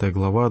 30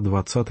 глава,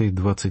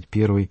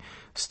 20-21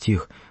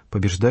 стих.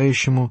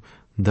 «Побеждающему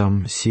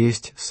дам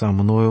сесть со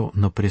мною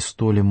на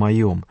престоле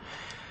моем.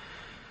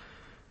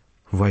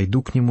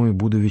 Войду к нему и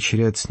буду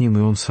вечерять с ним,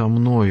 и он со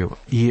мною».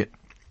 И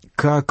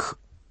как...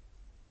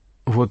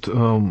 Вот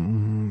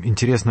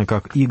интересно,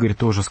 как Игорь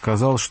тоже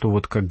сказал, что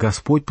вот как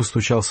Господь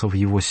постучался в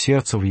его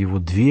сердце, в его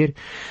дверь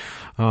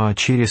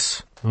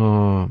через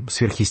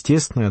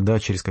сверхъестественное, да,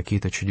 через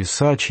какие-то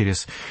чудеса,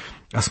 через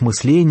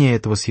осмысление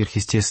этого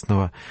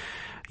сверхъестественного.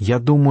 Я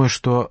думаю,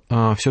 что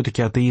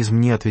все-таки атеизм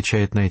не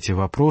отвечает на эти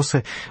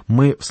вопросы.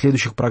 Мы в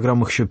следующих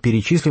программах еще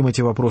перечислим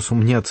эти вопросы. У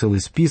меня целый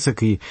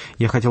список, и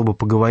я хотел бы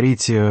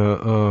поговорить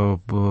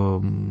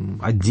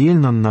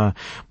отдельно,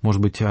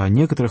 может быть, о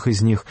некоторых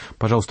из них.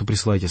 Пожалуйста,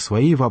 присылайте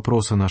свои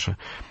вопросы. Наша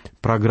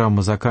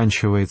программа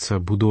заканчивается.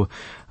 Буду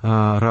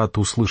рад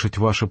услышать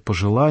ваши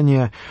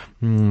пожелания.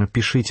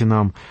 Пишите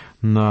нам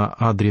на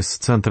адрес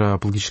Центра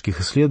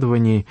апологетических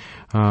исследований.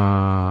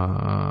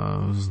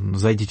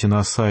 Зайдите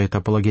на сайт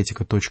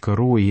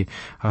apologetica.ru и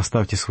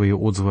оставьте свои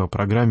отзывы о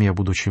программе. Я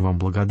буду очень вам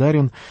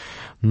благодарен.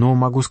 Но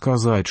могу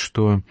сказать,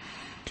 что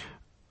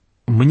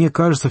мне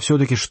кажется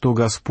все-таки, что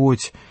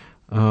Господь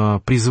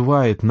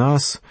призывает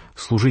нас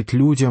служить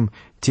людям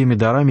теми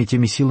дарами,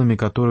 теми силами,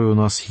 которые у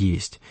нас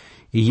есть.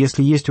 И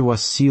если есть у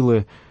вас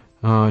силы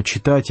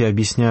читать и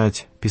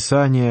объяснять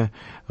Писание,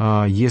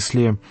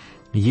 если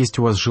есть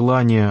у вас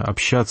желание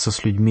общаться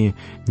с людьми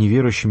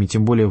неверующими,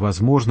 тем более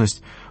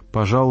возможность,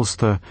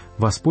 пожалуйста,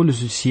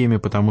 воспользуйтесь ею,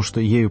 потому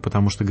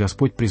что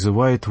Господь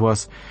призывает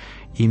вас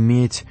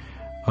иметь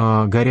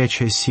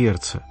горячее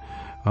сердце.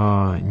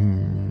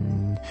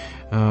 не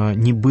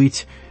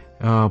быть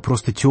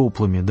просто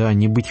теплыми, да,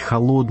 не быть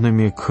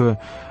холодными к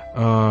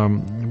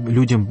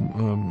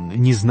людям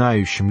не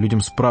знающим,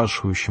 людям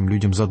спрашивающим,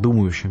 людям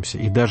задумывающимся.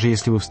 И даже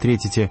если вы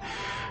встретите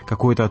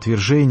какое-то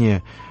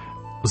отвержение,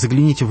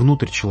 загляните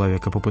внутрь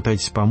человека,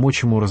 попытайтесь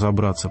помочь ему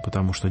разобраться,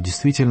 потому что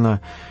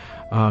действительно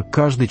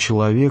каждый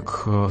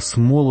человек с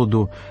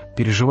молоду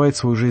переживает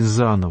свою жизнь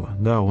заново.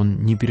 Да,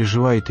 он не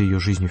переживает ее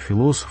жизнью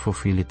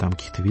философов или там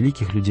каких-то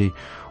великих людей.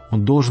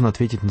 Он должен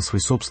ответить на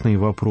свои собственные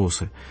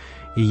вопросы.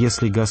 И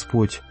если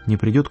Господь не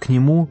придет к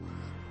нему,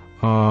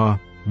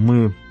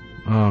 мы,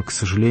 к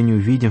сожалению,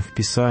 видим в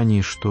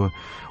Писании, что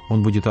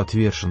он будет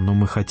отвержен. Но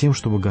мы хотим,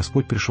 чтобы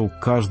Господь пришел к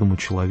каждому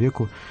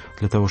человеку,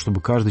 для того, чтобы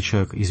каждый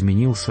человек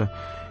изменился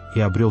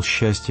и обрел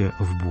счастье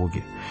в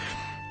Боге.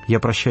 Я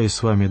прощаюсь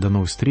с вами до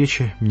новой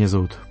встречи. Меня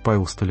зовут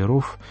Павел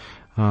Столяров.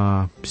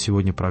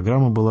 Сегодня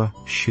программа была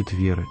 «Щит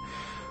веры».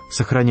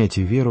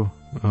 Сохраняйте веру,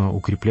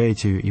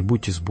 укрепляйте ее и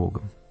будьте с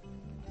Богом.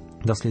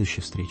 До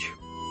следующей встречи.